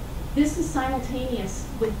 This is simultaneous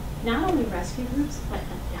with not only rescue groups, but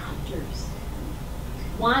adopters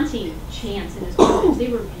wanting Chance and his brothers. They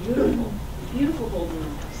were beautiful, beautiful golden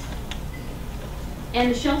retrievers. And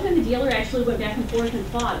the shelter and the dealer actually went back and forth and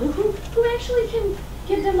fought. Well, who actually can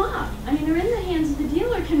give them up? I mean, they're in the hands of the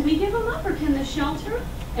dealer. Can we give them up, or can the shelter?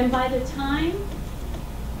 And by the time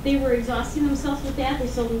they were exhausting themselves with that, they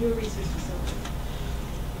sold them to a research facility.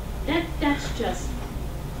 That's just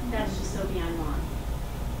so beyond wrong.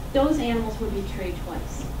 Those animals were betrayed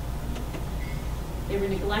twice. They were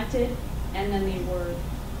neglected, and then they were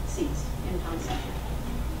seized in pound seizure.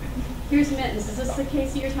 Here's Mittens. Is this the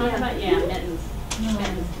case that you're talking about? Yeah, Mittens.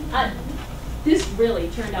 Mittens. This really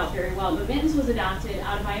turned out very well, but Mittens was adopted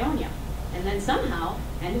out of Ionia, and then somehow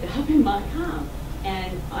ended up in Montcalm.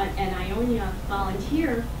 And an Ionia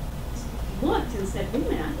volunteer looked and said, wait a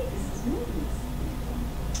minute, I think this is Mittens.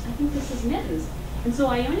 I think this is Mittens. And so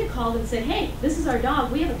Ionia called and said, hey, this is our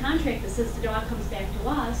dog. We have a contract that says the dog comes back to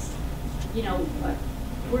us. You know,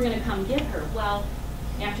 we're going to come get her. Well,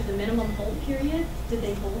 after the minimum hold period, did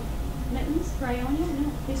they hold Mittens for Ionia?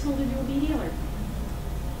 No, they sold her to a bee dealer.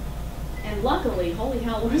 And luckily, holy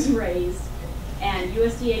hell was raised, and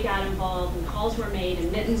USDA got involved, and calls were made,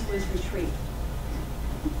 and Mittens was retrieved.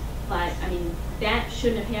 But, I mean, that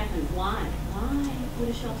shouldn't have happened. Why? Why would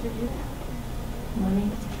a shelter do that?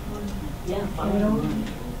 Money? Yeah,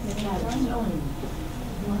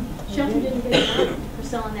 Shelter didn't get a job for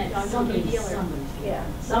selling that dog to a bee dealer. Yeah.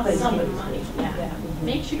 Somebody's Somebody's money. Yeah. Yeah.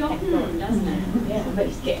 Makes you go, doesn't it? Yeah.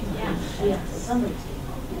 Somebody's getting. Yeah. Yeah, somebody's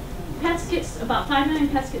getting. Pets get, about 5 million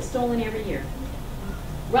pets get stolen every year.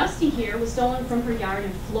 Rusty here was stolen from her yard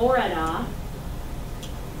in Florida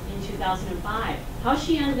in 2005. How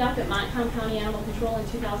she ended up at Montcalm County Animal Control in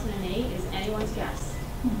 2008 is anyone's guess.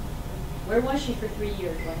 Where was she for 3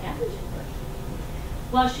 years? What happened to her?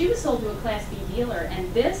 Well, she was sold to a Class B dealer,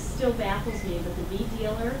 and this still baffles me, but the bee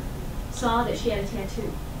dealer saw that she had a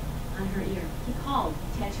tattoo on her ear. He called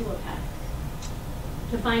Tattoo a Pet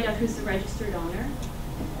to find out who's the registered owner,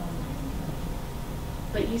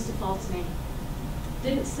 but used a false name.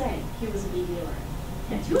 Didn't say he was a bee dealer.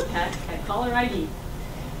 Tattoo a Pet had caller ID.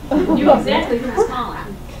 Knew exactly who was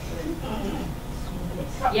calling.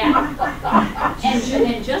 Yeah.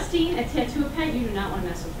 And Justine at Tattoo a Pet, you do not want to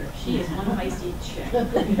mess with her. She is one feisty chick.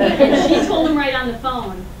 And she told him right on the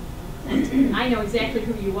phone, I know exactly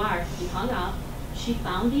who you are. He hung up. She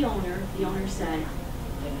found the owner. The owner said,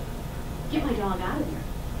 get my dog out of here.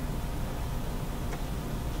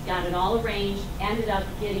 Got it all arranged, ended up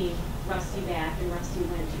getting Rusty back, and Rusty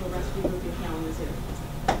went to a rescue group in Kalamazoo.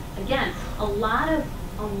 Again, a lot of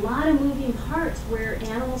moving parts where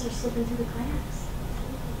animals are slipping through the cracks.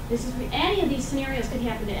 This is any of these scenarios could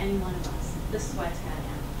happen to any one of us. This is why it's got to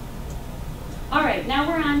happen. All right, now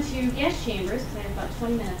we're on to gas chambers because I have about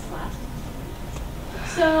 20 minutes left.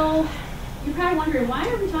 So you're probably wondering, why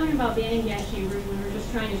are we talking about banning gas chambers when we're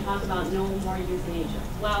just trying to talk about no more euthanasia?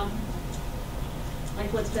 Well,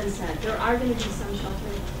 like what's been said, there are going to be some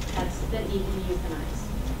shelter pets that need to be euthanized.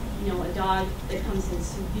 You know, a dog that comes in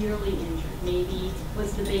severely injured, maybe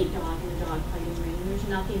was the bait dog in a dog fighting ring, and there's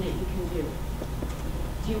nothing that you can do.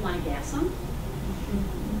 Do you want to gas them?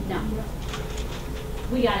 No.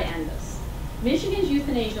 We got to end this. Michigan's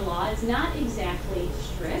euthanasia law is not exactly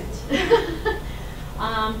strict.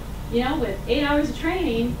 You know, with 8 hours of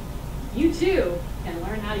training, you too can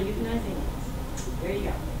learn how to euthanize animals. There you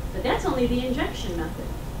go. But that's only the injection method.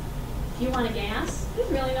 If you want to gas, there's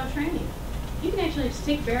really no training. You can actually just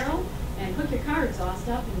take a barrel and hook your car exhaust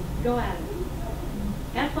up and go at it.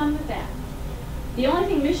 Have fun with that. The only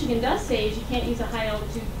thing Michigan does say is you can't use a high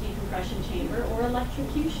altitude decompression chamber or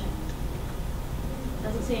electrocution.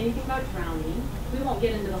 Doesn't say anything about drowning. We won't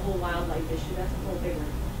get into the whole wildlife issue. That's a whole bigger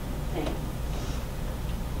thing.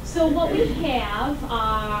 So what we have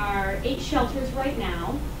are 8 shelters right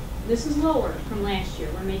now. This is lower from last year.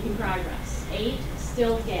 We're making progress. 8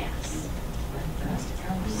 still gas.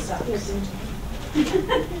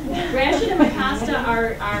 Gratiot and Mecosta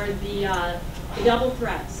are the double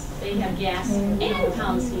threats. They have gas and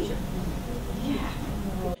pound seizure. Yeah.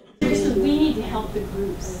 So we need to help the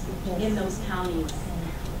groups in those counties.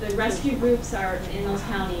 The rescue groups are in those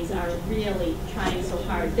counties are really trying so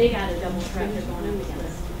hard. They got a double threat they're going up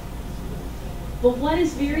against. But what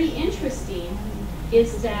is very interesting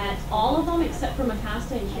is that all of them, except for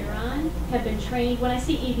Mecosta and Huron, have been trained. When I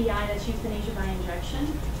see EBI, that's euthanasia by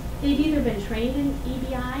injection, they've either been trained in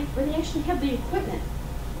EBI or they actually have the equipment.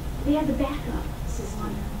 They have the backup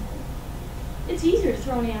system. It's easier to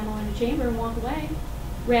throw an animal in a chamber and walk away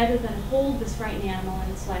rather than hold this frightened animal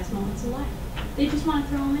in its last moments of life. They just want to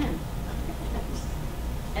throw them in.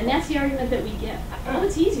 And that's the argument that we get. Oh,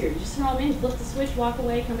 it's easier. You just throw them in, flip the switch, walk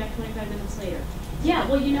away, come back 25 minutes later. Yeah,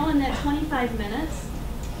 well, you know, in that 25 minutes,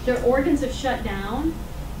 their organs have shut down,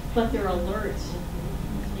 but they're alert.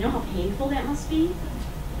 You know how painful that must be?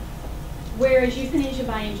 Whereas euthanasia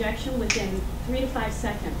by injection, within 3 to 5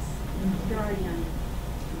 seconds, they're already on you.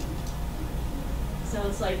 So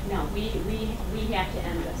it's like, no, we have to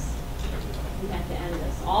end this. We have to end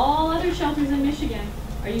this. All other shelters in Michigan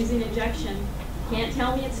are using injection. Can't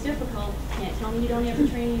tell me it's difficult. Can't tell me you don't have the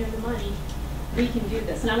training or the money. We can do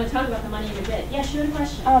this. And I'm going to talk about the money in a bit. Yes, you had a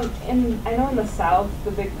question. And I know in the South,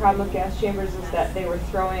 the big problem with gas chambers is that they were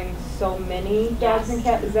throwing so many dogs and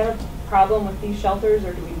cats. Is that a problem with these shelters,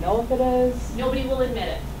 or do we know if it is? Nobody will admit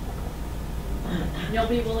it.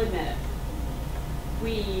 Nobody will admit it.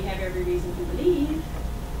 We have every reason to believe.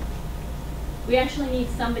 We actually need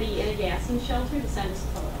somebody in a gassing shelter to send us a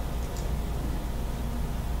photo.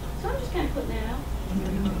 So I'm just kind of putting that out.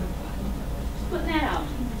 Just putting that out.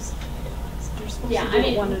 Yeah, I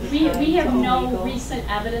mean, we have no recent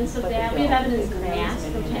evidence of that. We have evidence of mass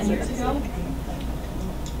from 10 years ago,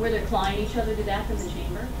 where they're clawing each other to death in the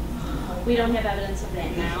chamber. We don't have evidence of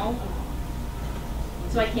that now,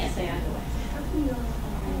 so I can't say either way.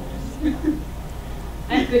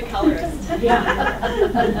 I'm a good colorist. Yeah.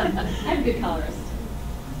 I'm a good colorist.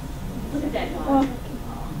 Look at that dog.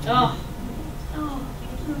 Oh.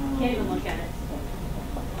 Can't even look at it.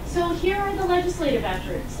 So here are the legislative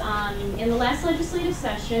efforts. In the last legislative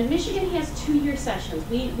session, Michigan has 2-year sessions.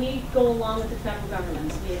 We go along with the federal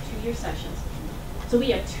government, so we have 2-year sessions. So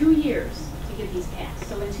we have 2 years to get these passed.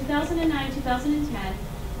 So in 2009, 2010,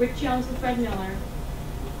 Rick Jones and Fred Miller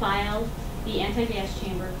filed the anti-gas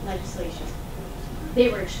chamber legislation. They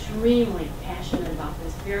were extremely passionate about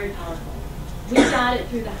this, very powerful. We got it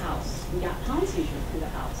through the House. We got pound seizure through the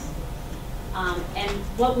House. And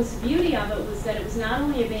what was the beauty of it was that it was not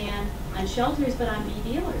only a ban on shelters, but on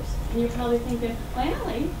bee dealers. And you're probably thinking, well,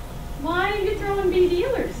 Allie, why are you throwing bee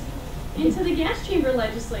dealers into the gas chamber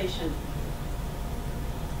legislation?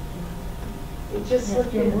 It just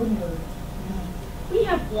slipped in. We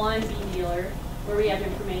have one bee dealer where we have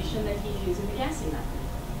information that he's using the gassing method.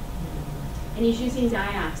 And he's using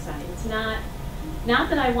dioxide. It's not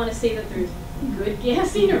that I want to say that there's good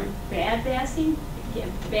gassing or bad gassing, but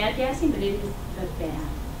it is the bad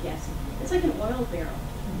gassing. It's like an oil barrel.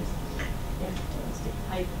 You just stick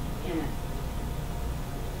a pipe in it.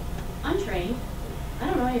 I'm trained. I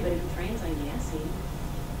don't know anybody who trains on gassing.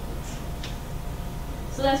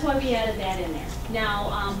 So that's why we added that in there.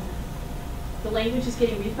 Now, the language is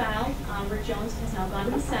getting refiled. Rick Jones has now gone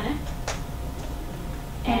to the Senate.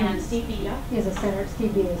 And Steve Beda is a senator.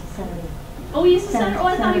 Steve Beda is a senator. Oh, he's a senator? Oh,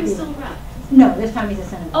 I thought he was still a rep. No, this time he's a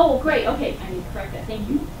senator. Oh, great. Okay, I need to correct that. Thank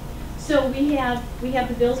you. So we have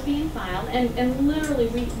the bills being filed, and literally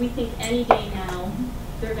we think any day now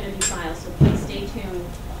they're going to be filed. So please stay tuned,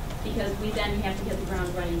 because we then have to get the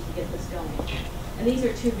ground running to get this going. And these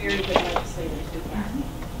are 2 very good legislators we have.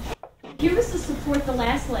 Here was the support the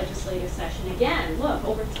last legislative session. Again, look,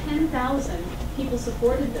 over 10,000 people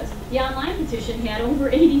supported this. The online petition had over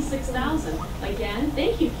 86,000. Again,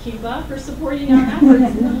 thank you, Cuba, for supporting our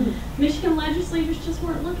efforts. Michigan legislators just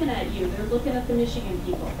weren't looking at you. They're looking at the Michigan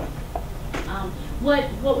people.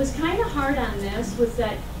 What was kind of hard on this was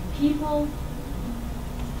that people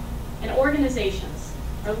and organizations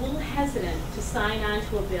are a little hesitant to sign on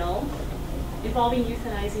to a bill involving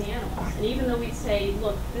euthanizing animals. And even though we'd say,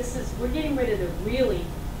 look, we're getting rid of the really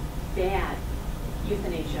bad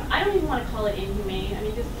euthanasia. I don't even want to call it inhumane. I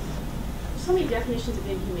mean, there's so many definitions of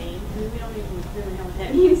inhumane, and we don't even really know what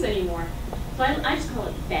that means anymore. So I just call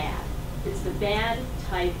it bad. It's the bad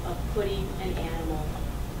type of putting an animal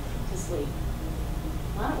to sleep.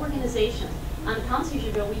 A lot of organizations. On the pound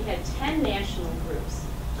seizure bill, we had 10 national groups.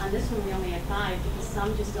 On this one, we only had 5 because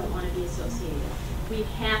some just don't want to be associated. We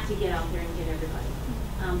have to get out there and get everybody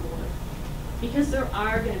on board. Because there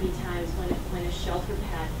are going to be times when a shelter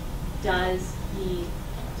pet does need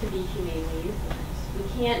to be humanely euthanized.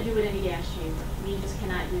 We can't do it in a gas chamber. We just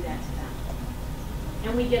cannot do that to them.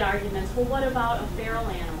 And we get arguments, well, what about a feral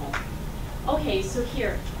animal? Okay, so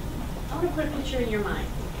here, I want to put a picture in your mind.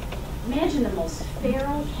 Imagine the most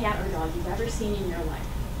feral cat or dog you've ever seen in your life.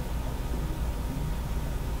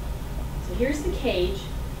 So here's the cage,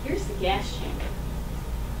 here's the gas chamber.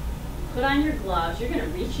 Put on your gloves, you're going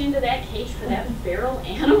to reach into that cage for that feral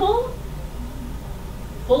animal,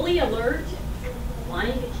 fully alert,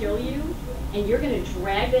 wanting to kill you, and you're going to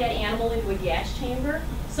drag that animal into a gas chamber,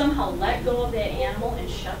 somehow let go of that animal and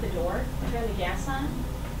shut the door, turn the gas on?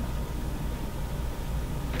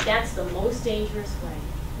 That's the most dangerous way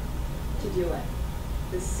to do it.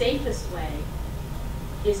 The safest way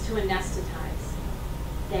is to anesthetize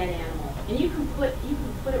that animal. And you can put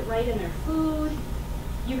it right in their food.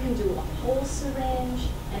 You can do a whole syringe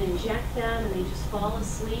and inject them and they just fall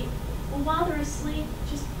asleep. Well, while they're asleep,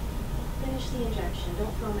 just finish the injection.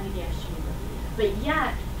 Don't throw them in a gas chamber. But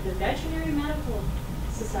yet, the Veterinary Medical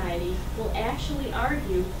Society will actually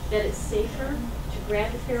argue that it's safer to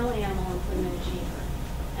grab the feral animal and put them in a chamber.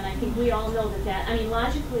 And I think we all know that I mean,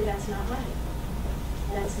 logically, that's not right.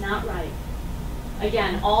 That's not right.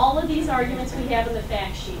 Again, all of these arguments we have in the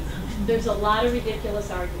fact sheet, there's a lot of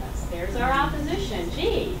ridiculous arguments. There's our opposition.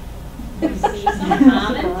 Gee, we see some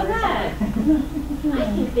common thread.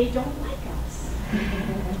 I think they don't like us.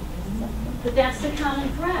 But that's the common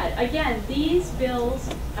thread. Again, these bills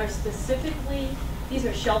are specifically, these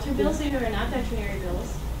are shelter bills, these are not veterinary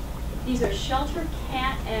bills. These are shelter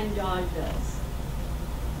cat and dog bills.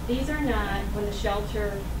 These are not when the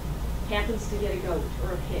shelter happens to get a goat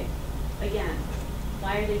or a pig. Again,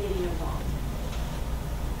 why are they getting involved?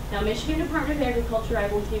 Now, Michigan Department of Agriculture, I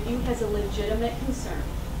will give you, has a legitimate concern.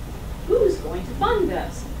 Who's going to fund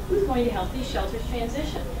this? Who's going to help these shelters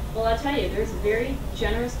transition? Well, I'll tell you, there's a very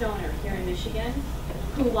generous donor here in Michigan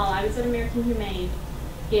who, while I was at American Humane,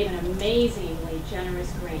 gave an amazingly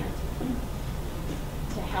generous grant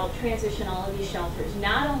to help transition all of these shelters.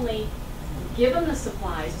 Not only give them the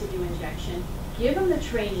supplies to do injection, give them the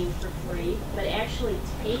training for free, but actually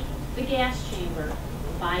take the gas chamber,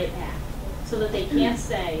 buy it back, so that they can't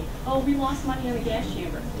say, oh, we lost money on the gas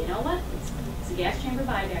chamber. You know what? It's a gas chamber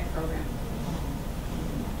buyback program.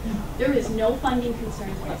 There is no funding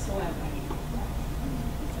concerns whatsoever.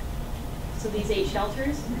 So these 8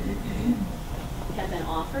 shelters have been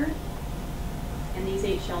offered, and these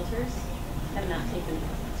 8 shelters have not taken it.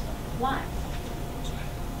 Why?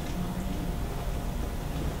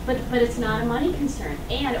 But it's not a money concern.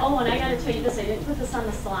 And, oh, and I got to tell you this, I didn't put this on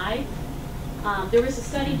the slide. There was a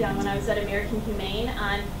study done when I was at American Humane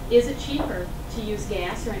on, is it cheaper to use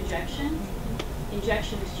gas or injection?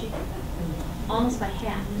 Injection is cheaper, almost by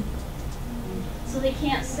half. So they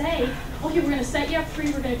can't say, okay, we're going to set you up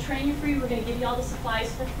free, we're going to train you free, we're going to give you all the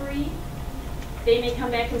supplies for free. They may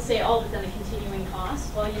come back and say, oh, but then the continuing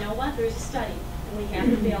cost. Well, you know what? There's a study, and we have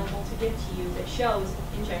it available to give to you that shows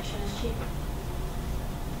injection is cheaper.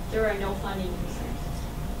 There are no funding concerns.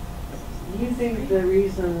 Do you think the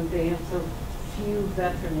reason they have so few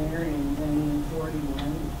veterinarians, I mean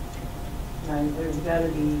 41, right, there's got to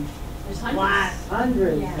be There's hundreds.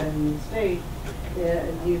 hundreds Yeah. in the state.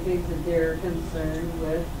 Do you think that they're concerned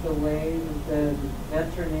with the way that the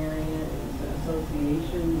veterinarian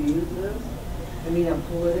association views this? I mean, a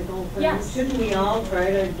political thing? Yes. Shouldn't we all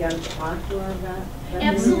try to get to talk to our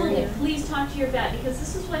veterinarian? Absolutely. Please talk to your vet, because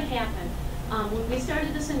this is what happened. When we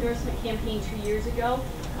started this endorsement campaign 2 years ago,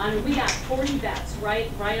 we got 40 vets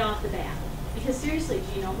right off the bat. Because seriously,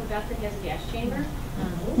 do you know of a vet that has a gas chamber?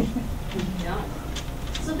 No.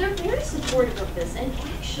 So they're very supportive of this. And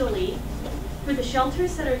actually, for the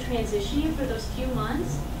shelters that are transitioning for those few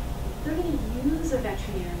months, they're going to use a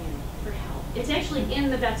veterinarian for help. It's actually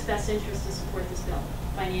in the vet's best interest to support this bill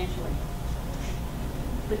financially.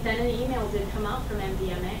 But then an email did come out from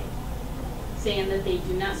MDMA saying that they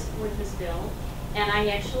do not support this bill. And I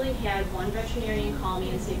actually had one veterinarian call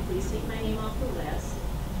me and say, please take my name off the list.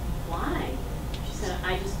 Why? She said,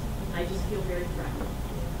 I just feel very threatened.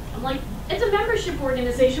 I'm like, it's a membership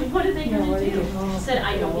organization. What are they going to do? She said,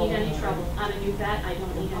 I don't need any trouble. I'm a new vet. I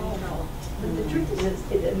don't need any trouble. But the truth is,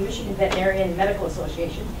 the Michigan Veterinarian Medical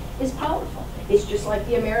Association is powerful. It's just like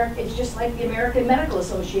the American Medical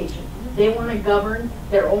Association. They want to govern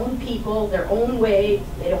their own people, their own way.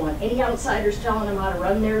 They don't want any outsiders telling them how to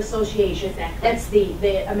run their association. Exactly. That's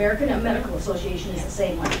the American Medical Association is the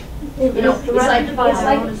same way. It's You know,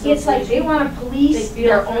 it's like they want to police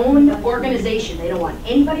their own organization. They don't want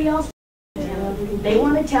anybody else. They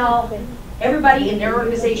want to tell everybody in their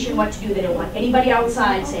organization what to do. They don't want anybody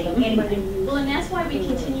outside saying anything. Well, and that's why we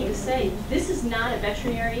continue to say, this is not a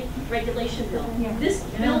veterinary regulation bill. Yeah. This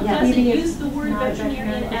bill Yeah. doesn't Maybe it's use the word not a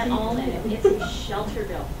veterinarian veterinary at all in it. It's a shelter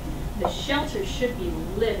bill. The shelters should be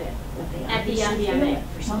livid at the MDMA.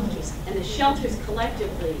 For some reason. And the shelters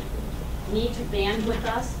collectively need to band with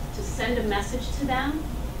us to send a message to them,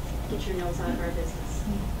 get your nose out of our business.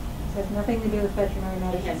 It has nothing to do with veterinary It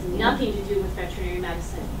medicine. has nothing to do with veterinary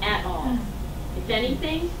medicine at all. If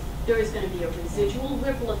anything, there is going to be a residual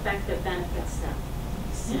ripple effect that benefits them.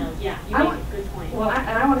 So, yeah, you make a good point. Well,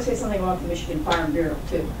 I want to say something about the Michigan Farm Bureau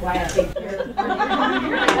too. Why I think they're.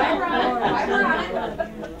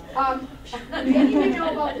 Maybe you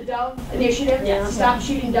know about the Dove Initiative, Yes. Stop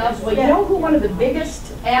Shooting Doves. Well, you know who one of the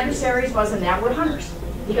biggest adversaries was, and that were hunters.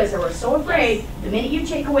 Because they were so afraid, the minute you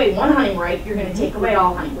take away one hunting right, you're going to take away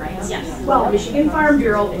all hunting rights. Yes. Well, Michigan Farm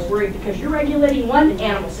Bureau is worried because you're regulating one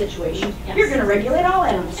animal situation, Yes. you're going to regulate all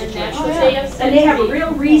animal And situations. that's what they have said. And they have to a me.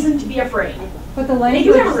 real reason to be afraid. But the They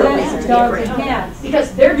do language have a real reason says to be dogs and afraid. cats.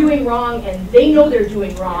 Because they're doing wrong, and they know they're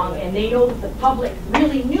doing wrong, and they know that the public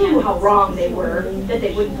really knew how wrong they were, that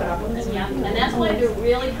they wouldn't put up with it. Yeah, and that's why they're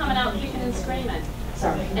really coming out kicking and screaming.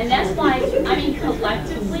 Sorry. And that's why, I mean,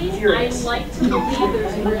 collectively, I like to believe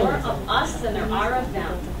there's more of us than there are of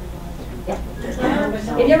them. Yeah.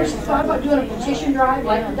 Have you ever thought about doing a petition drive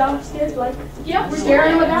like the Doves did? Like, Yeah, we're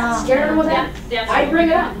scaring them with doing that, it. scaring them with that? That's I'd what bring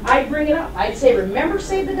it we're up, I'd bring it up. I'd say, remember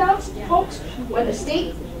Save the Doves, folks? When the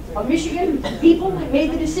state of Michigan people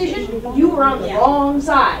made the decision, you were on the wrong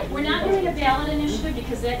side. We're not doing a ballot initiative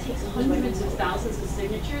because that takes hundreds of thousands of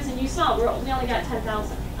signatures, and you saw, we only got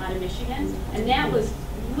 10,000 out of Michigan, and that was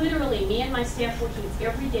literally me and my staff working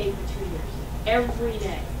every day for 2 years. Every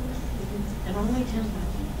day. And only 10,000.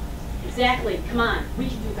 Exactly, come on, we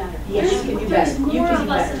can do better. Yes, you can do There's better. You more can of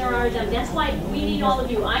do us better. than there are of them. That's why we need all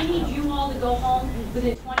of you. I need you all to go home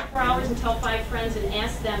within 24 hours and tell 5 friends and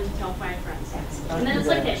ask them to tell 5 friends. And then it's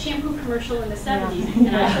like that shampoo commercial in the 70s.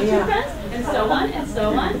 And I have 2 friends, and so on, and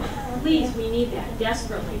so on. Please, we need that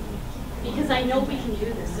desperately. Because I know we can do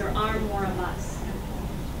this. There are more of us.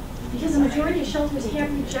 Because the majority of shelters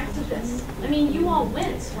have rejected this. I mean, you all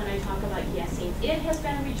wince when I talk about gassing. It has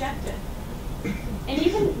been rejected. And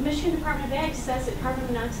even Michigan Department of Ag says that carbon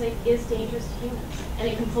monoxide is dangerous to humans, and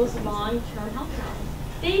it can pose long-term health problems.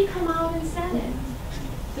 They've come out and said it.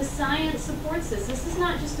 The science supports this. This is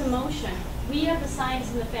not just emotion. We have the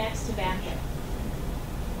science and the facts to back it.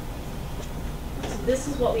 So this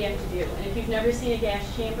is what we have to do. And if you've never seen a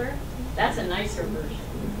gas chamber, that's a nicer version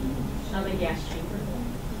of a gas chamber.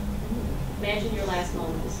 Imagine your last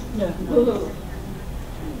moments. Ooh.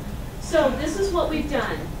 So this is what we've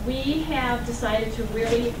done. We have decided to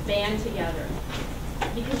really band together.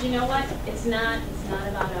 Because you know what? It's not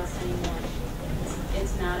about us anymore.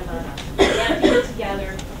 It's not about us. We have to get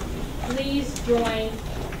together. Please join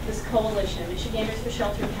this coalition, Michiganders for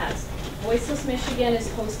Sheltered Pets. Voiceless Michigan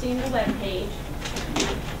is hosting the webpage.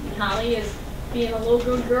 And Holly is being a little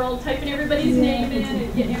good girl, typing everybody's name in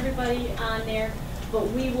and getting everybody on there. But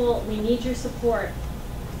we need your support.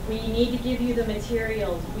 We need to give you the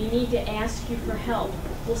materials. We need to ask you for help.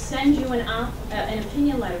 We'll send you an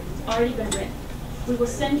opinion letter that's already been written. We will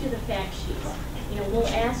send you the fact sheets. You know, we'll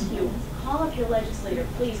ask you, call up your legislator,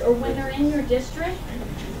 please. Or when they're in your district,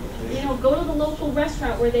 you know, go to the local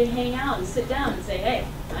restaurant where they hang out and sit down and say, hey,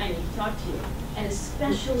 I need to talk to you. And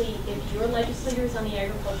especially if your legislator is on the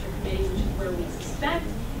Agriculture Committee, which is where we suspect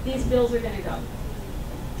these bills are going to go.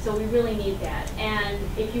 So we really need that. And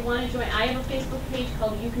if you want to join, I have a Facebook page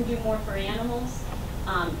called You Can Do More for Animals.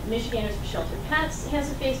 Michiganders for Sheltered Pets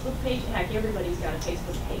has a Facebook page. Heck, everybody's got a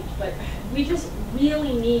Facebook page. But we just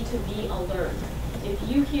really need to be alert. If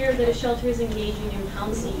you hear that a shelter is engaging in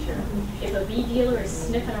pound seizure, if a bee dealer is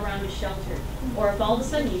sniffing around a shelter, or if all of a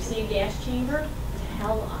sudden you see a gas chamber,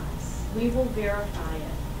 tell us. We will verify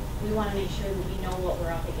it. We want to make sure that we know what we're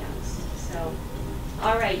up against. So.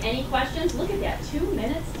 All right, any questions? Look at that, 2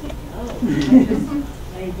 minutes to go.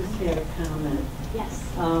 I just had a comment. Yes.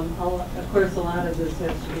 Of course, a lot of this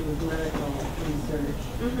has to do with medical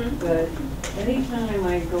research. But anytime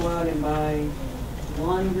I go out and buy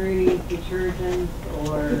laundry detergent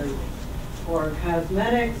or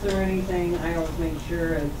cosmetics or anything, I always make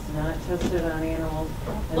sure it's not tested on animals.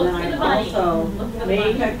 And Look then for the I bunny. also Look for the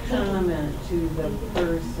make bunny. a comment to the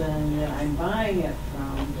person that I'm buying it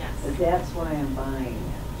from, Yes. that that's why I'm buying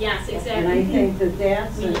it. Yes, exactly. And I think that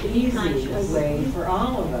that's We need an to be easy conscious. way for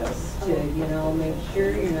all of us to, you know, make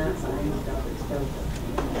sure you're not buying stuff that's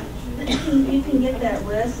filthy. You can get that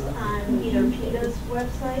list on either PETA's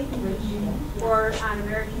website, or on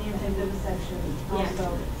American Anti-Vivisection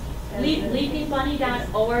also.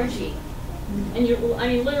 Leapingbunny.org. And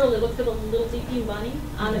literally look for the little leaping bunny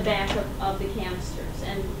on the back of the canisters.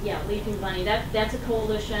 And yeah, Leaping Bunny, that's a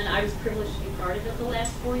coalition. I was privileged to be part of it the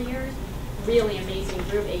last 4 years. Really amazing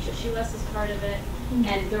group. HSUS is part of it.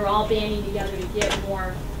 And they're all banding together to get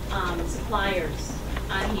more suppliers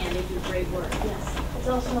on hand. They do great work. Yes. It's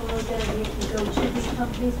also a really good idea if you go to these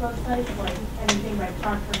companies' websites, like anything like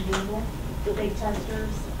Procter & Gamble, the big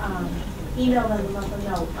testers, email them and let them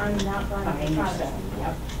know, I'm not buying the product.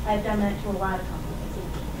 I've done that to a lot of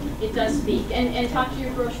companies. It does speak. And talk to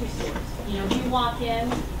your grocery stores. You know, if you walk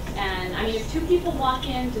in, and I mean, if 2 people walk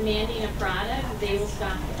in demanding a product, they will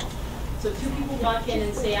stock it. So if 2 people walk in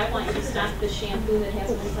and say, I want you to stock the shampoo that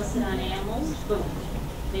hasn't been tested on animals, boom,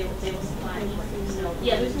 they will supply it for you. So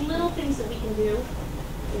yeah, there's little things that we can do.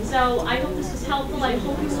 So I hope this was helpful. I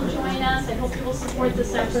hope you will join us. I hope you will support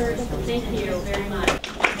this effort. Thank you very much.